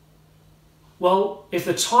 Well, if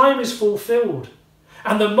the time is fulfilled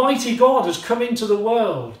and the mighty God has come into the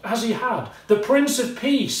world, as he had, the Prince of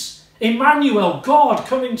Peace, Emmanuel, God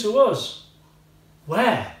coming to us,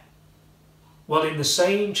 where? Well, in the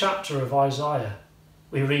same chapter of Isaiah,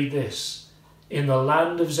 we read this, in the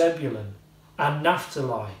land of Zebulun and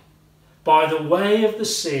Naphtali, by the way of the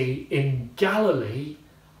sea in Galilee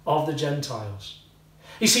of the Gentiles.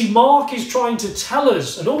 You see, Mark is trying to tell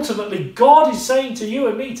us, and ultimately God is saying to you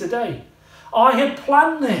and me today, I had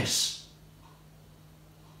planned this.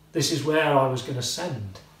 This is where I was going to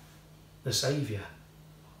send the Saviour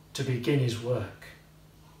to begin his work.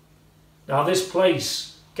 Now this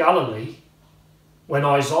place, Galilee, when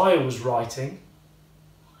Isaiah was writing,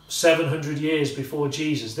 700 years before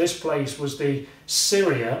Jesus, this place was the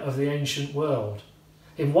Syria of the ancient world.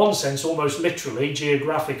 In one sense, almost literally,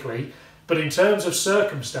 geographically, but in terms of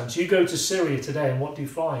circumstance, you go to Syria today and what do you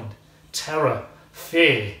find? Terror,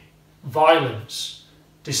 fear, violence,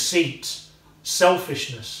 deceit,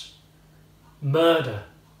 selfishness, murder,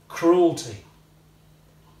 cruelty.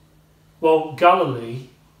 Well, Galilee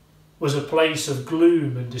was a place of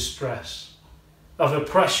gloom and distress, of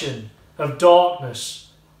oppression, of darkness,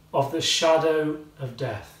 of the shadow of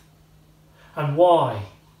death. And why?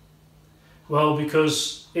 Well,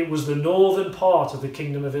 because it was the northern part of the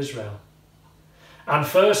kingdom of Israel. And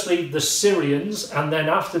firstly, the Syrians, and then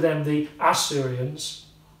after them, the Assyrians,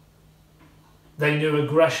 they knew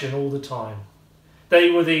aggression all the time.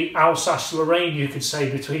 They were the Alsace-Lorraine, you could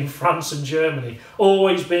say, between France and Germany,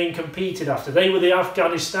 always being competed after. They were the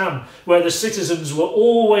Afghanistan, where the citizens were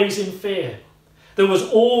always in fear. There was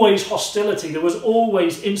always hostility, there was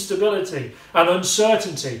always instability and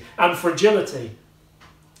uncertainty and fragility.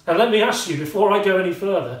 And let me ask you, before I go any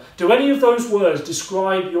further, do any of those words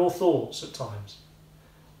describe your thoughts at times?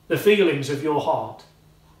 The feelings of your heart?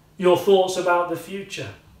 Your thoughts about the future?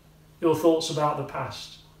 Your thoughts about the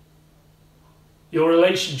past? Your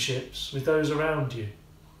relationships with those around you?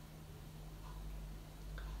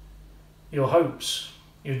 Your hopes,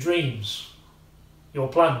 your dreams, your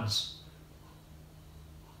plans?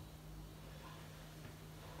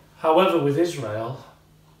 However, with Israel,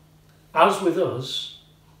 as with us,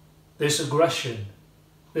 this aggression,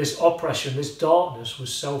 this oppression, this darkness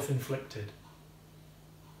was self-inflicted.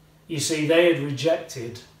 You see, they had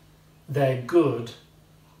rejected their good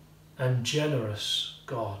and generous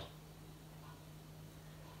God.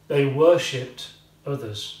 They worshipped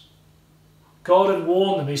others. God had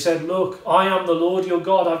warned them. He said, look, I am the Lord your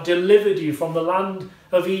God. I've delivered you from the land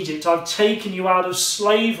of Egypt. I've taken you out of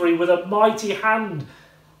slavery with a mighty hand.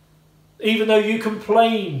 Even though you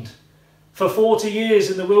complained for 40 years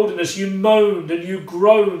in the wilderness, you moaned and you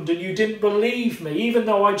groaned and you didn't believe me, even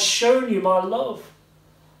though I'd shown you my love.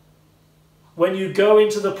 When you go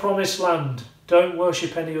into the promised land, don't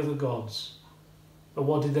worship any other gods. But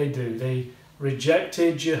what did they do? They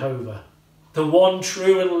rejected Jehovah, the one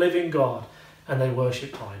true and living God, and they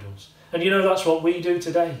worshipped idols. And you know, that's what we do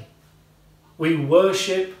today. We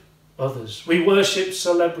worship others. We worship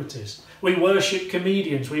celebrities. We worship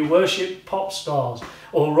comedians. We worship pop stars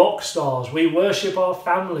or rock stars. We worship our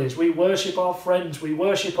families. We worship our friends. We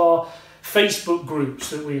worship our Facebook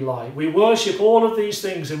groups that we like. We worship all of these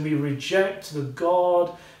things, and we reject the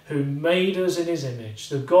God who made us in his image,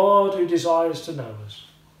 the God who desires to know us,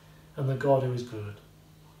 and the God who is good.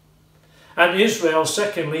 And Israel,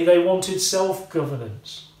 secondly, they wanted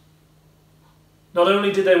self-governance. Not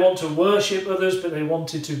only did they want to worship others, but they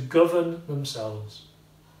wanted to govern themselves.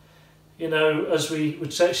 You know, as we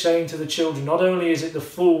were saying to the children, not only is it the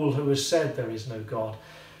fool who has said there is no God,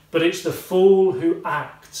 but it's the fool who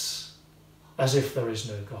acts as if there is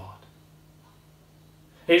no God.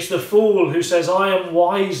 It's the fool who says, I am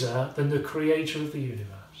wiser than the creator of the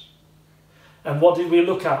universe. And what did we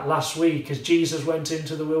look at last week as Jesus went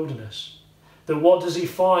into the wilderness? That what does he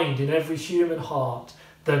find in every human heart?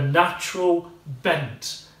 The natural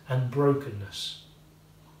bent and brokenness.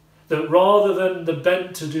 That rather than the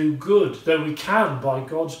bent to do good, though we can by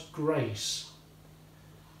God's grace,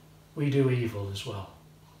 we do evil as well.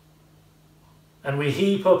 And we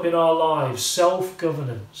heap up in our lives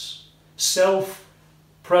self-governance,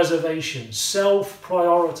 self-preservation,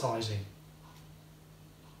 self-prioritizing.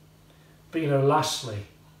 But you know, lastly,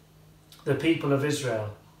 the people of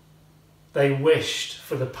Israel, they wished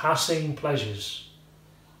for the passing pleasures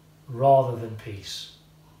rather than peace.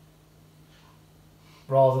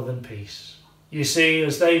 Rather than peace. You see,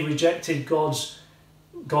 as they rejected God's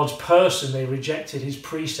person, they rejected his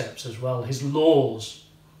precepts as well, his laws.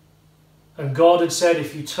 And God had said,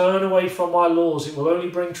 if you turn away from my laws, it will only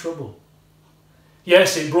bring trouble.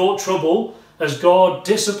 Yes, it brought trouble as God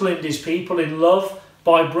disciplined his people in love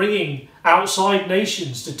by bringing outside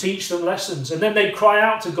nations to teach them lessons. And then they'd cry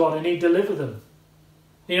out to God and he'd deliver them.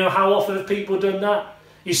 You know, how often have people done that?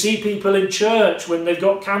 You see people in church when they've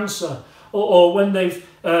got cancer, or when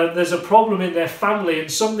there's a problem in their family and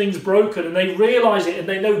something's broken and they realise it and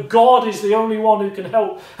they know God is the only one who can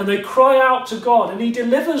help. And they cry out to God and he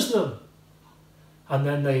delivers them. And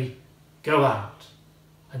then they go out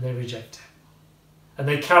and they reject him. And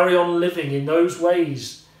they carry on living in those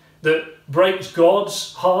ways that breaks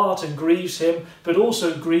God's heart and grieves him, but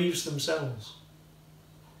also grieves themselves.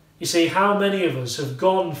 You see, how many of us have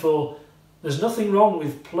gone for, there's nothing wrong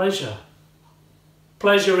with pleasure.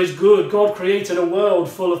 Pleasure is good. God created a world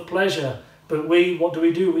full of pleasure. But what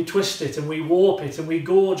do? We twist it and we warp it and we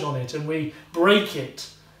gorge on it and we break it.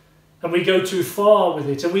 And we go too far with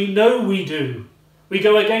it. And we know we do. We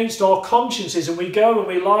go against our consciences and we go and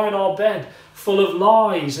we lie in our bed full of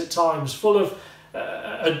lies at times, full of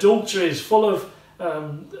adulteries, full of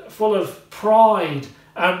pride.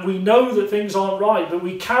 And we know that things aren't right, but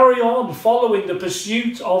we carry on following the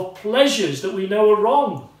pursuit of pleasures that we know are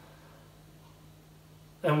wrong.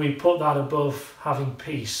 And we put that above having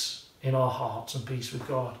peace in our hearts and peace with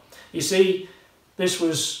God. You see, this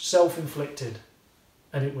was self-inflicted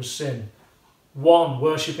and it was sin. 1,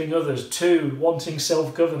 worshipping others. 2, wanting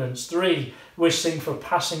self-governance. 3, wishing for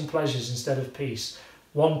passing pleasures instead of peace.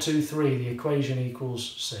 1, 2, 3, the equation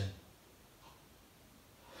equals sin.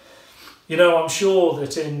 You know, I'm sure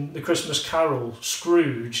that in the Christmas Carol,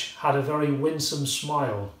 Scrooge had a very winsome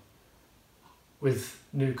smile with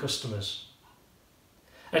new customers.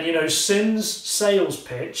 And you know, sin's sales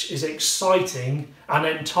pitch is exciting and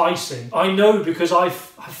enticing. I know because I've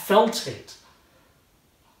felt it.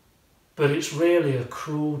 but it's really a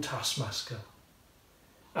cruel taskmaster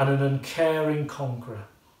and an uncaring conqueror.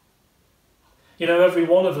 You know, every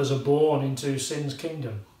one of us are born into sin's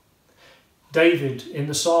kingdom. David, in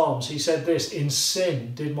the Psalms, he said this, "In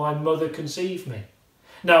sin did my mother conceive me."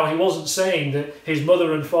 Now, he wasn't saying that his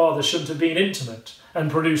mother and father shouldn't have been intimate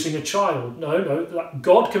and producing a child. No,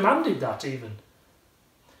 God commanded that even.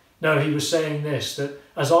 No, he was saying this, that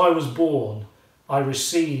as I was born, I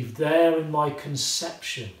received there in my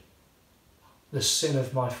conception the sin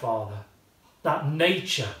of my father. That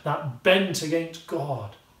nature, that bent against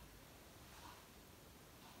God.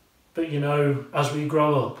 But you know, as we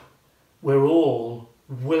grow up, we're all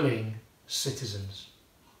willing citizens.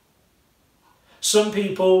 Some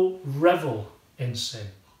people revel in sin.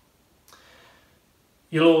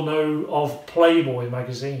 You'll all know of Playboy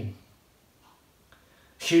magazine.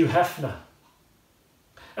 Hugh Hefner.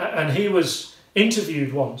 And he was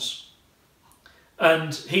interviewed once.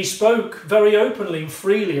 And he spoke very openly and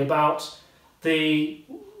freely about the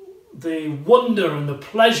wonder and the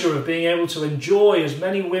pleasure of being able to enjoy as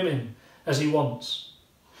many women as he wants.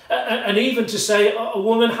 And even to say a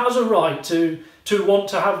woman has a right to want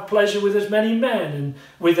to have pleasure with as many men, and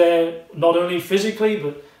with their, not only physically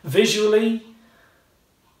but visually.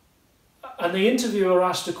 And the interviewer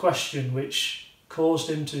asked a question which caused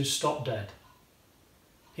him to stop dead.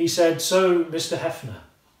 He said, "So, Mr. Hefner,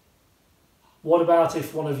 what about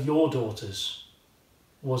if one of your daughters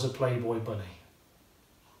was a Playboy bunny?"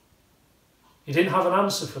 He didn't have an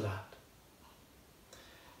answer for that.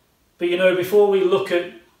 But you know, before we look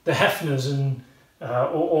at the Hefners and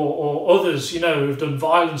or others, you know, who've done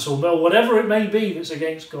violence or whatever it may be that's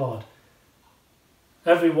against God,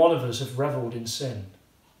 every one of us have revelled in sin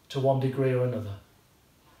to one degree or another.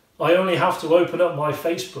 I only have to open up my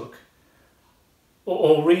Facebook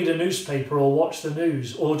or read a newspaper or watch the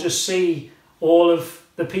news or just see all of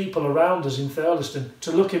the people around us in Thurleston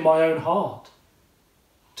to look in my own heart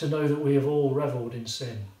to know that we have all revelled in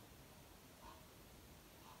sin.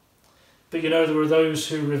 But you know, there are those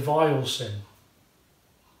who revile sin.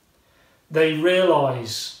 They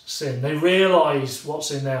realise sin, they realise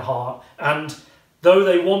what's in their heart, and though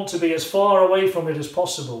they want to be as far away from it as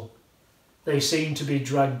possible, they seem to be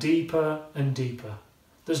dragged deeper and deeper.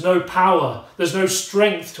 There's no power, there's no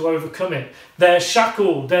strength to overcome it. They're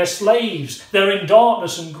shackled, they're slaves, they're in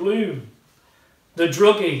darkness and gloom. The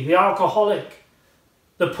druggie, the alcoholic,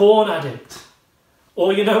 the porn addict,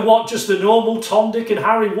 or you know what, just the normal Tom, Dick and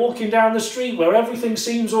Harry walking down the street where everything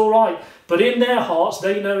seems all right, but in their hearts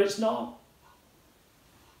they know it's not.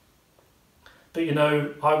 But you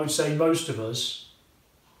know, I would say most of us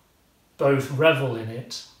both revel in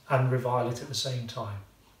it and revile it at the same time.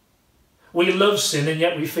 We love sin and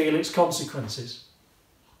yet we feel its consequences.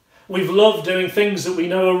 We've loved doing things that we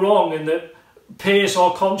know are wrong and that pierce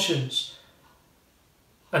our conscience.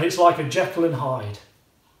 And it's like a Jekyll and Hyde.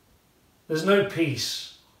 There's no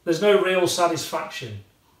peace. There's no real satisfaction.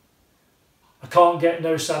 I can't get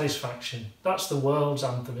no satisfaction. That's the world's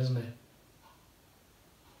anthem, isn't it?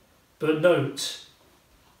 But note,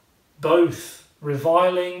 both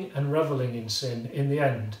reviling and revelling in sin in the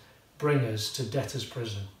end bring us to debtor's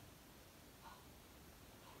prison.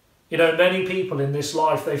 You know, many people in this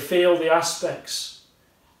life, they feel the aspects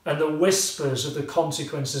and the whispers of the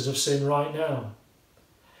consequences of sin right now.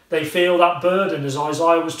 They feel that burden, as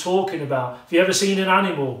Isaiah was talking about. Have you ever seen an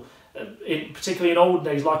animal, particularly in old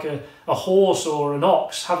days, like a horse or an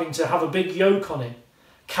ox, having to have a big yoke on it,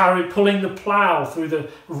 pulling the plough through the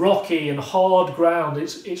rocky and hard ground?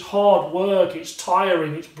 It's hard work, it's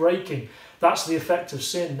tiring, it's breaking. That's the effect of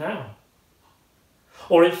sin now.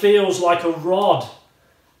 Or it feels like a rod,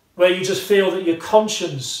 where you just feel that your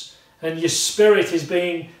conscience and your spirit is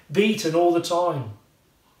being beaten all the time.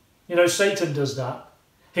 You know, Satan does that.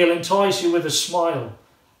 He'll entice you with a smile,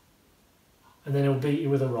 and then he'll beat you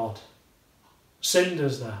with a rod. Sin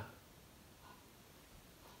does that.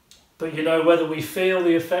 But you know, whether we feel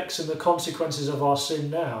the effects and the consequences of our sin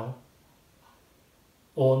now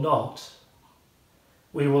or not,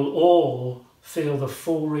 we will all feel the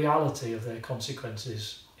full reality of their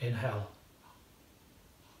consequences in hell.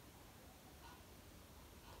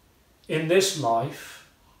 In this life,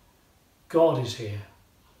 God is here.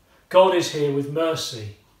 God is here with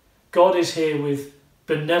mercy. God is here with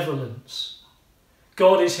benevolence.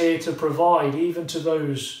 God is here to provide even to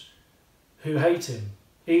those who hate him,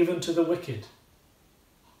 even to the wicked,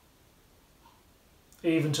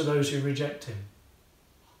 even to those who reject him.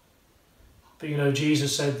 But you know,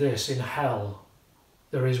 Jesus said this, in hell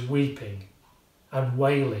there is weeping and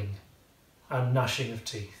wailing and gnashing of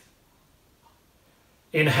teeth.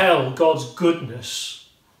 In hell, God's goodness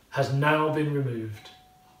has now been removed.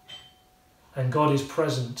 and God is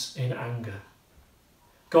present in anger.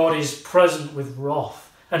 God is present with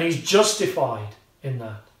wrath, and he's justified in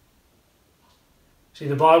that. See,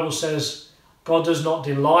 the Bible says God does not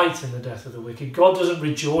delight in the death of the wicked. God doesn't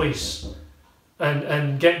rejoice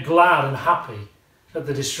and get glad and happy at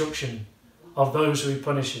the destruction of those who he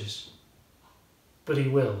punishes. But he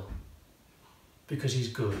will, because he's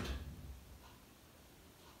good.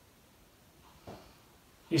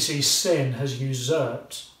 You see, sin has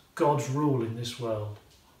usurped God's rule in this world.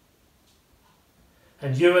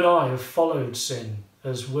 And you and I have followed sin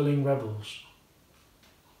as willing rebels.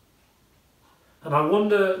 And I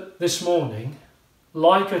wonder this morning,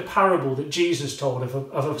 like a parable that Jesus told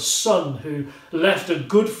of a son who left a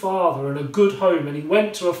good father and a good home, and he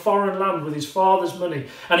went to a foreign land with his father's money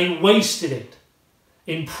and he wasted it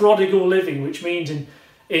in prodigal living, which means in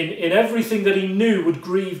everything that he knew would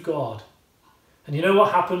grieve God. And you know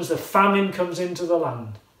what happens? The famine comes into the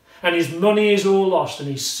land and his money is all lost and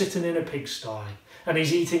he's sitting in a pigsty and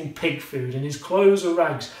he's eating pig food and his clothes are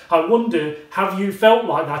rags. I wonder, have you felt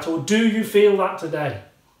like that, or do you feel that today?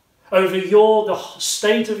 Over the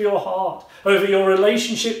state of your heart, over your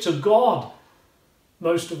relationship to God,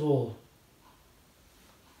 most of all.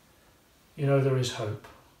 You know, there is hope.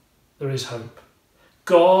 There is hope.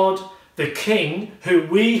 God, the King, who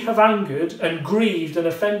we have angered and grieved and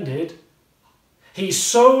offended, he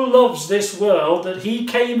so loves this world that he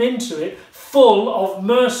came into it full of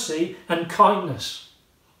mercy and kindness.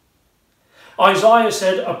 Isaiah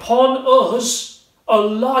said, upon us a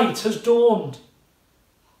light has dawned.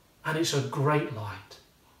 And it's a great light.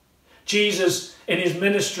 Jesus, in his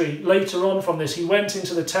ministry, later on from this, he went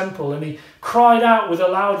into the temple and he cried out with a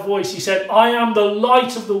loud voice. He said, I am the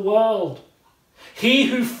light of the world. He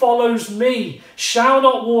who follows me shall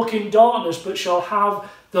not walk in darkness, but shall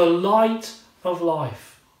have the light of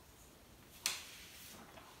life.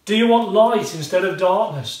 Do you want light instead of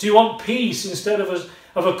darkness? Do you want peace instead of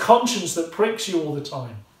a conscience that pricks you all the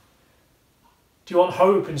time? Do you want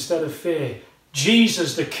hope instead of fear?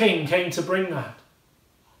 Jesus, the King, came to bring that.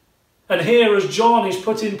 And here, as John is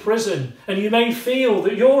put in prison, and you may feel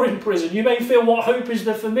that you're in prison, you may feel, what hope is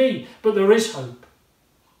there for me? But there is hope.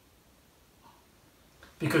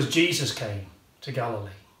 Because Jesus came to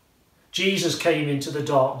Galilee. Jesus came into the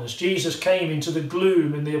darkness. Jesus came into the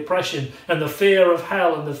gloom and the oppression and the fear of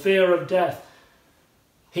hell and the fear of death.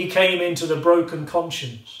 He came into the broken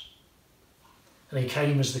conscience. And he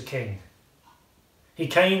came as the King. He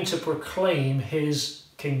came to proclaim his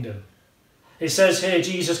kingdom. It says here,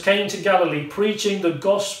 Jesus came to Galilee preaching the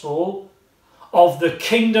gospel of the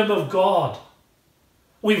kingdom of God.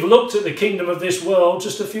 We've looked at the kingdom of this world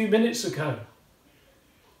just a few minutes ago.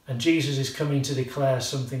 And Jesus is coming to declare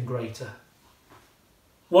something greater.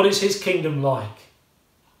 What is his kingdom like?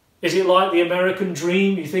 Is it like the American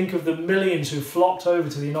dream? You think of the millions who flocked over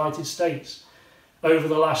to the United States over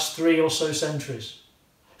the last 3 or so centuries.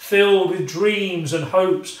 Filled with dreams and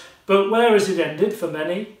hopes. But where has it ended for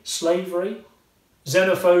many? Slavery,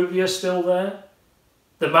 xenophobia still there,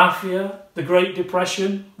 the mafia, the Great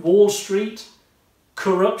Depression, Wall Street,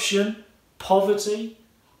 corruption, poverty.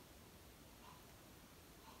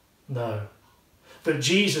 No. But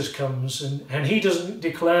Jesus comes and he doesn't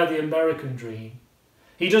declare the American dream.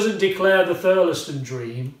 He doesn't declare the Thurlaston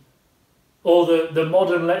dream or the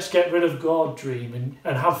modern let's get rid of God dream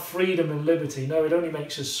and have freedom and liberty. No, it only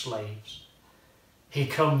makes us slaves. He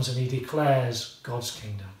comes and he declares God's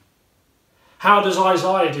kingdom. How does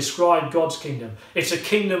Isaiah describe God's kingdom? It's a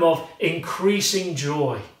kingdom of increasing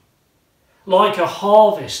joy. Like a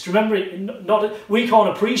harvest. Remember, we can't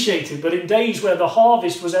appreciate it, but in days where the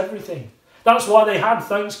harvest was everything. That's why they had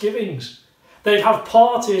Thanksgivings. They'd have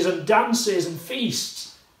parties and dances and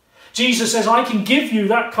feasts. Jesus says, I can give you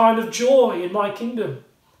that kind of joy in my kingdom.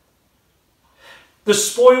 The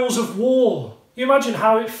spoils of war. You imagine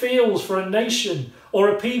how it feels for a nation or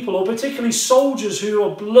a people, or particularly soldiers who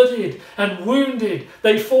are bloodied and wounded.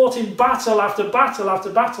 They fought in battle after battle after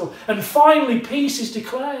battle, and finally peace is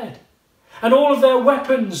declared. And all of their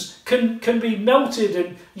weapons can be melted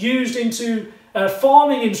and used into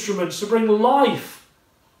farming instruments to bring life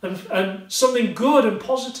and something good and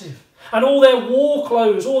positive. And all their war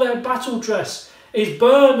clothes, all their battle dress is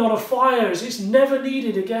burned on a fire as it's never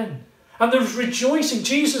needed again. And there's rejoicing.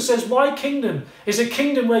 Jesus says, my kingdom is a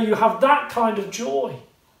kingdom where you have that kind of joy.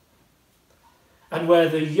 And where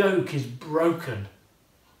the yoke is broken.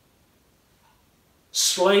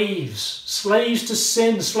 Slaves to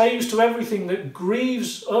sin, slaves to everything that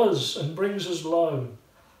grieves us and brings us low.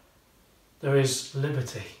 There is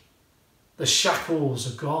liberty. The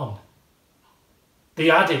shackles are gone.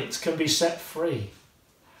 The addict can be set free.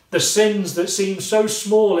 The sins that seem so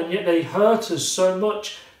small and yet they hurt us so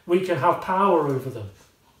much, we can have power over them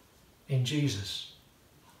in Jesus.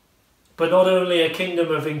 But not only a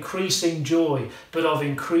kingdom of increasing joy, but of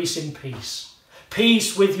increasing peace.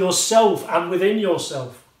 Peace with yourself and within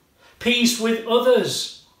yourself. Peace with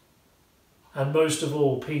others. And most of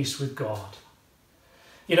all, peace with God.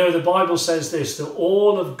 You know, the Bible says this, that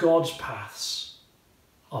all of God's paths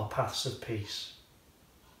are paths of peace.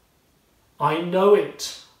 I know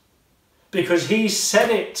it because he said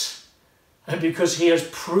it and because he has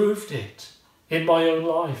proved it in my own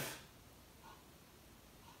life.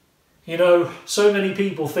 You know, so many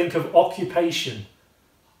people think of occupation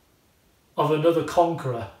of another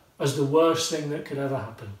conqueror as the worst thing that could ever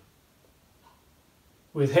happen.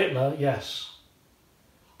 With Hitler, yes.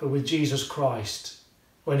 But with Jesus Christ,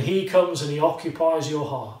 when he comes and he occupies your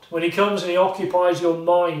heart, when he comes and he occupies your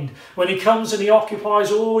mind, when he comes and he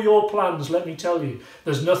occupies all your plans, let me tell you,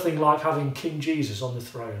 there's nothing like having King Jesus on the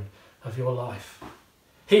throne of your life.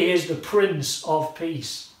 He is the Prince of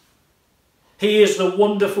Peace. He is the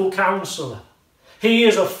wonderful Counselor. He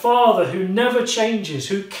is a Father who never changes,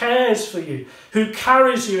 who cares for you, who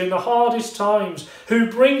carries you in the hardest times,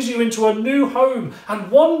 who brings you into a new home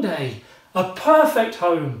and one day a perfect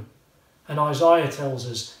home. And Isaiah tells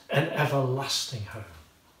us an everlasting home.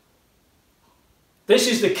 This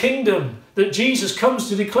is the kingdom that Jesus comes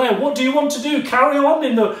to declare. What do you want to do? Carry on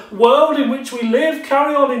in the world in which we live?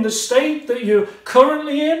 Carry on in the state that you're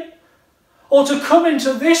currently in? Or to come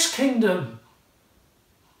into this kingdom?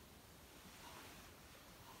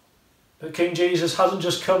 But King Jesus hasn't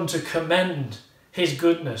just come to commend his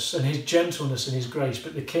goodness and his gentleness and his grace,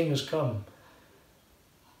 but the King has come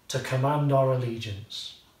to command our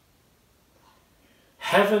allegiance.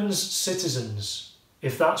 Heaven's citizens,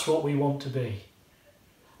 if that's what we want to be,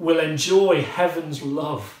 will enjoy heaven's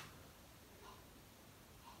love.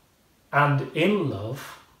 And in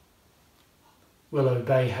love, will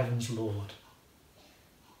obey heaven's Lord.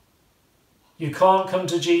 You can't come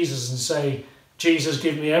to Jesus and say, Jesus,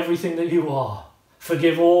 give me everything that you are.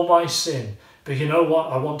 Forgive all my sin. But you know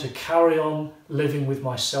what? I want to carry on living with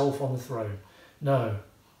myself on the throne. No.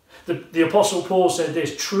 The Apostle Paul said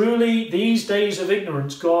this, truly these days of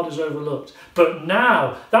ignorance God has overlooked. But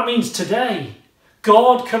now, that means today,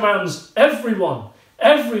 God commands everyone,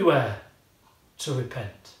 everywhere, to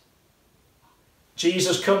repent.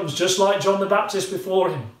 Jesus comes just like John the Baptist before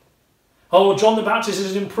him. Oh, John the Baptist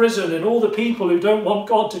is in prison and all the people who don't want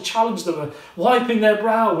God to challenge them are wiping their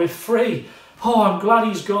brow with free. Oh, I'm glad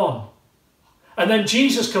he's gone. And then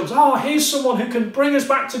Jesus comes, oh, here's someone who can bring us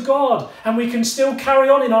back to God and we can still carry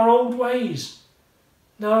on in our old ways.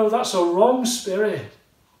 No, that's a wrong spirit.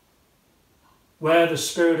 Where the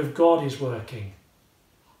Spirit of God is working,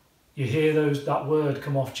 you hear that word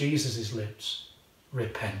come off Jesus' lips,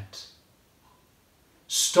 repent.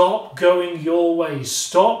 Stop going your ways.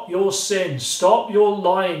 Stop your sin. Stop your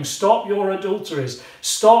lying. Stop your adulteries.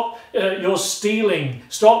 Stop your stealing.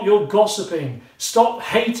 Stop your gossiping. Stop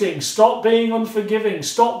hating. Stop being unforgiving.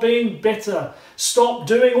 Stop being bitter. Stop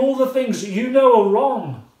doing all the things that you know are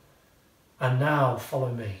wrong. And now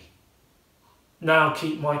follow me. Now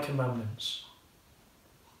keep my commandments.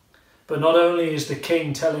 But not only is the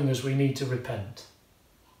King telling us we need to repent,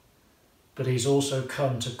 but he's also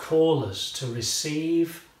come to call us to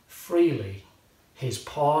receive freely his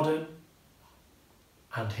pardon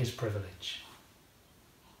and his privilege.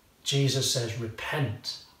 Jesus says,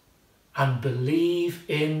 repent and believe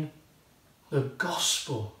in the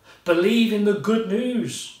gospel. Believe in the good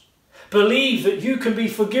news. Believe that you can be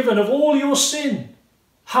forgiven of all your sin.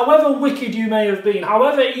 However wicked you may have been,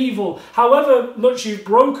 however evil, however much you've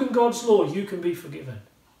broken God's law, you can be forgiven.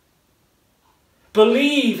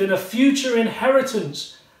 Believe in a future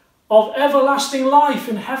inheritance of everlasting life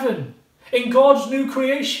in heaven, in God's new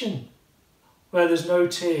creation, where there's no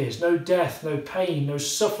tears, no death, no pain, no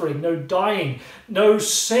suffering, no dying, no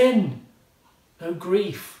sin, no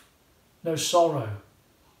grief, no sorrow.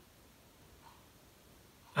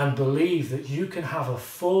 And believe that you can have a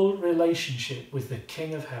full relationship with the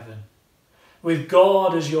King of Heaven, with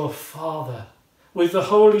God as your Father, with the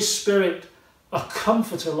Holy Spirit, a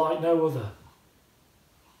comforter like no other.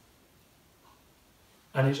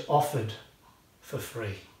 And it's offered for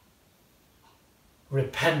free.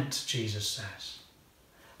 Repent, Jesus says,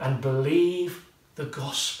 and believe the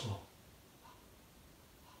gospel.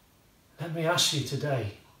 Let me ask you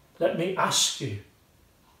today, let me ask you,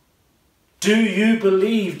 do you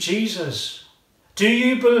believe Jesus? Do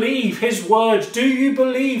you believe his words? Do you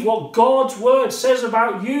believe what God's word says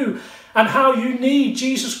about you and how you need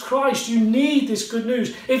Jesus Christ? You need this good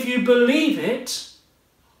news. If you believe it,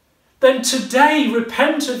 then today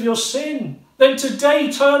repent of your sin. Then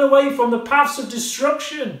today turn away from the paths of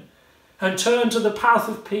destruction and turn to the path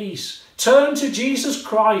of peace. Turn to Jesus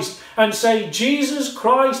Christ and say, Jesus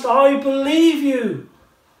Christ, I believe you.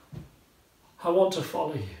 I want to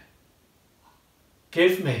follow you.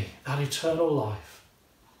 Give me that eternal life.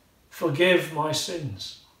 Forgive my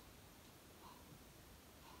sins.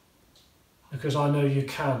 Because I know you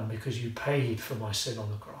can, because you paid for my sin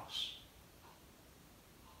on the cross.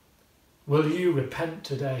 Will you repent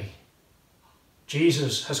today?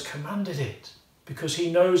 Jesus has commanded it because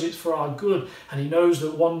he knows it's for our good, and he knows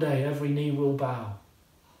that one day every knee will bow.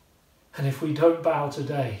 And if we don't bow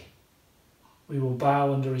today, we will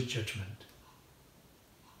bow under his judgment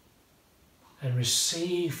and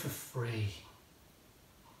receive for free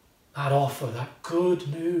that offer, that good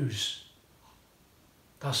news.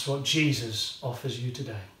 That's what Jesus offers you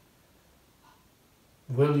today.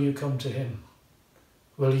 Will you come to him?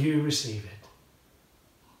 Will you receive it?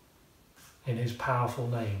 In his powerful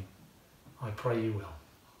name, I pray you will.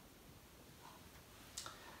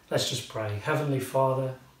 Let's just pray. Heavenly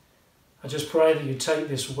Father, I just pray that you take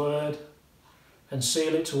this word and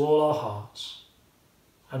seal it to all our hearts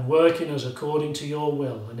and work in us according to your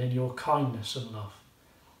will and in your kindness and love.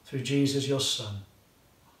 Through Jesus, your Son.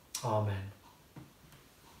 Amen.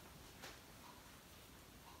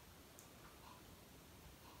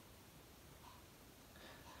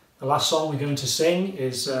 The last song we're going to sing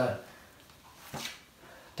is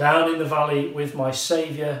Down in the Valley with My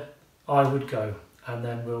Saviour I Would Go, and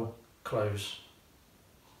then we'll close.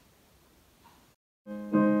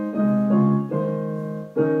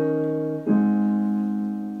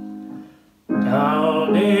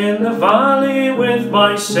 Down in the valley with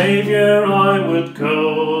my Saviour I would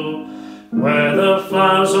go, where the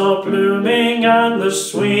flowers are blooming and the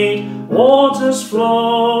sweet waters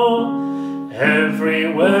flow.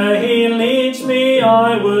 Everywhere he leads me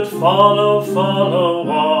I would follow, follow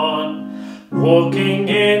on, walking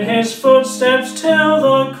in his footsteps till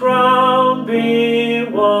the crown be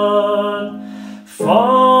won.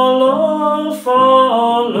 Follow,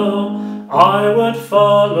 follow, I would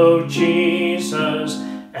follow Jesus.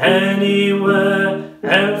 Anywhere,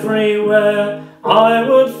 everywhere, I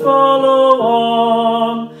would follow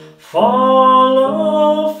on.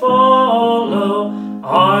 Follow, follow,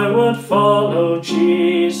 I would follow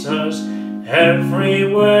Jesus.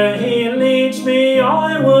 Everywhere he leads me,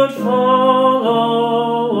 I would follow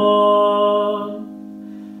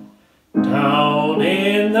on. Down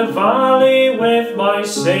in the valley with my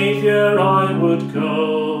Saviour I would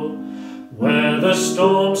go, where the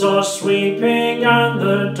storms are sweeping and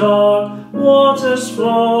the dark waters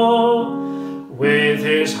flow. With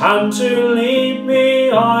his hand to lead me,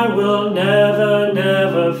 I will never,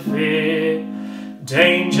 never fear.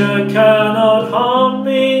 Danger cannot harm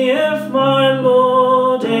me if my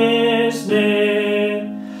Lord is near.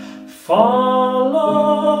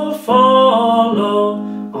 Follow, follow,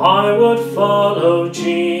 I would follow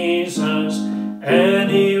Jesus.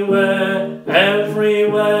 Anywhere,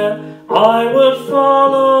 everywhere, I would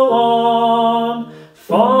follow on.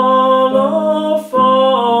 Follow,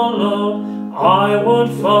 follow, I would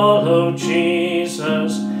follow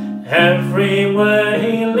Jesus. Everywhere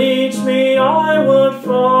he leads me, I would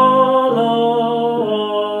follow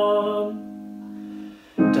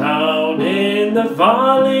on. Down in the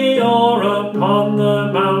valley or upon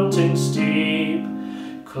the mountain steep,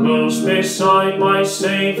 close beside my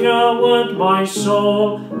Saviour would my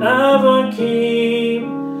soul ever keep.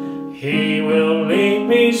 He will lead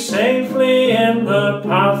me safely in the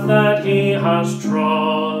path that he has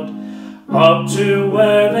trod, up to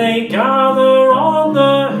where they gather on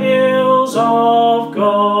the hills of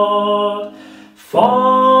God.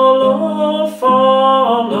 Follow,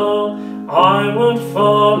 follow, I would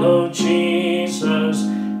follow Jesus.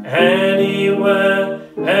 Anywhere,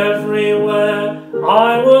 everywhere,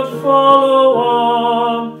 I would follow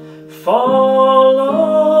on.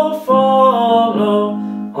 Follow, follow,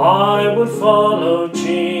 I would follow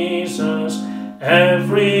Jesus.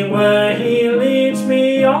 Everywhere he leads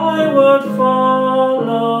me, I would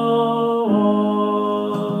follow on.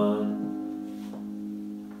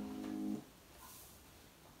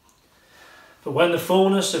 But when the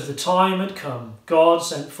fullness of the time had come, God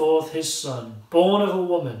sent forth his Son, born of a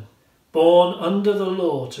woman, born under the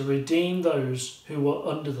law, to redeem those who were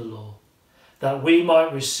under the law, that we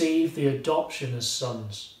might receive the adoption as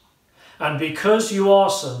sons. And because you are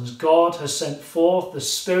sons, God has sent forth the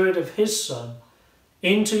Spirit of his Son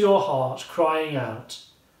into your heart, crying out,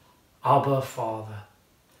 Abba, Father.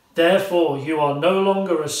 Therefore you are no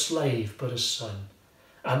longer a slave, but a son.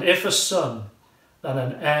 And if a son, then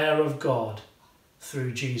an heir of God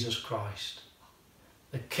through Jesus Christ.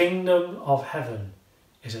 The kingdom of heaven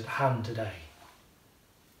is at hand today.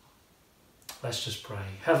 Let's just pray.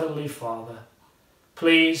 Heavenly Father,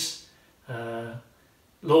 please,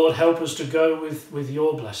 Lord, help us to go with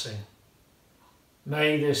your blessing.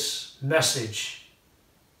 May this message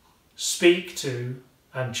speak to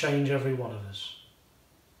and change every one of us.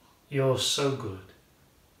 You're so good.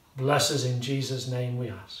 Bless us in Jesus' name we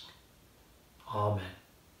ask. Amen.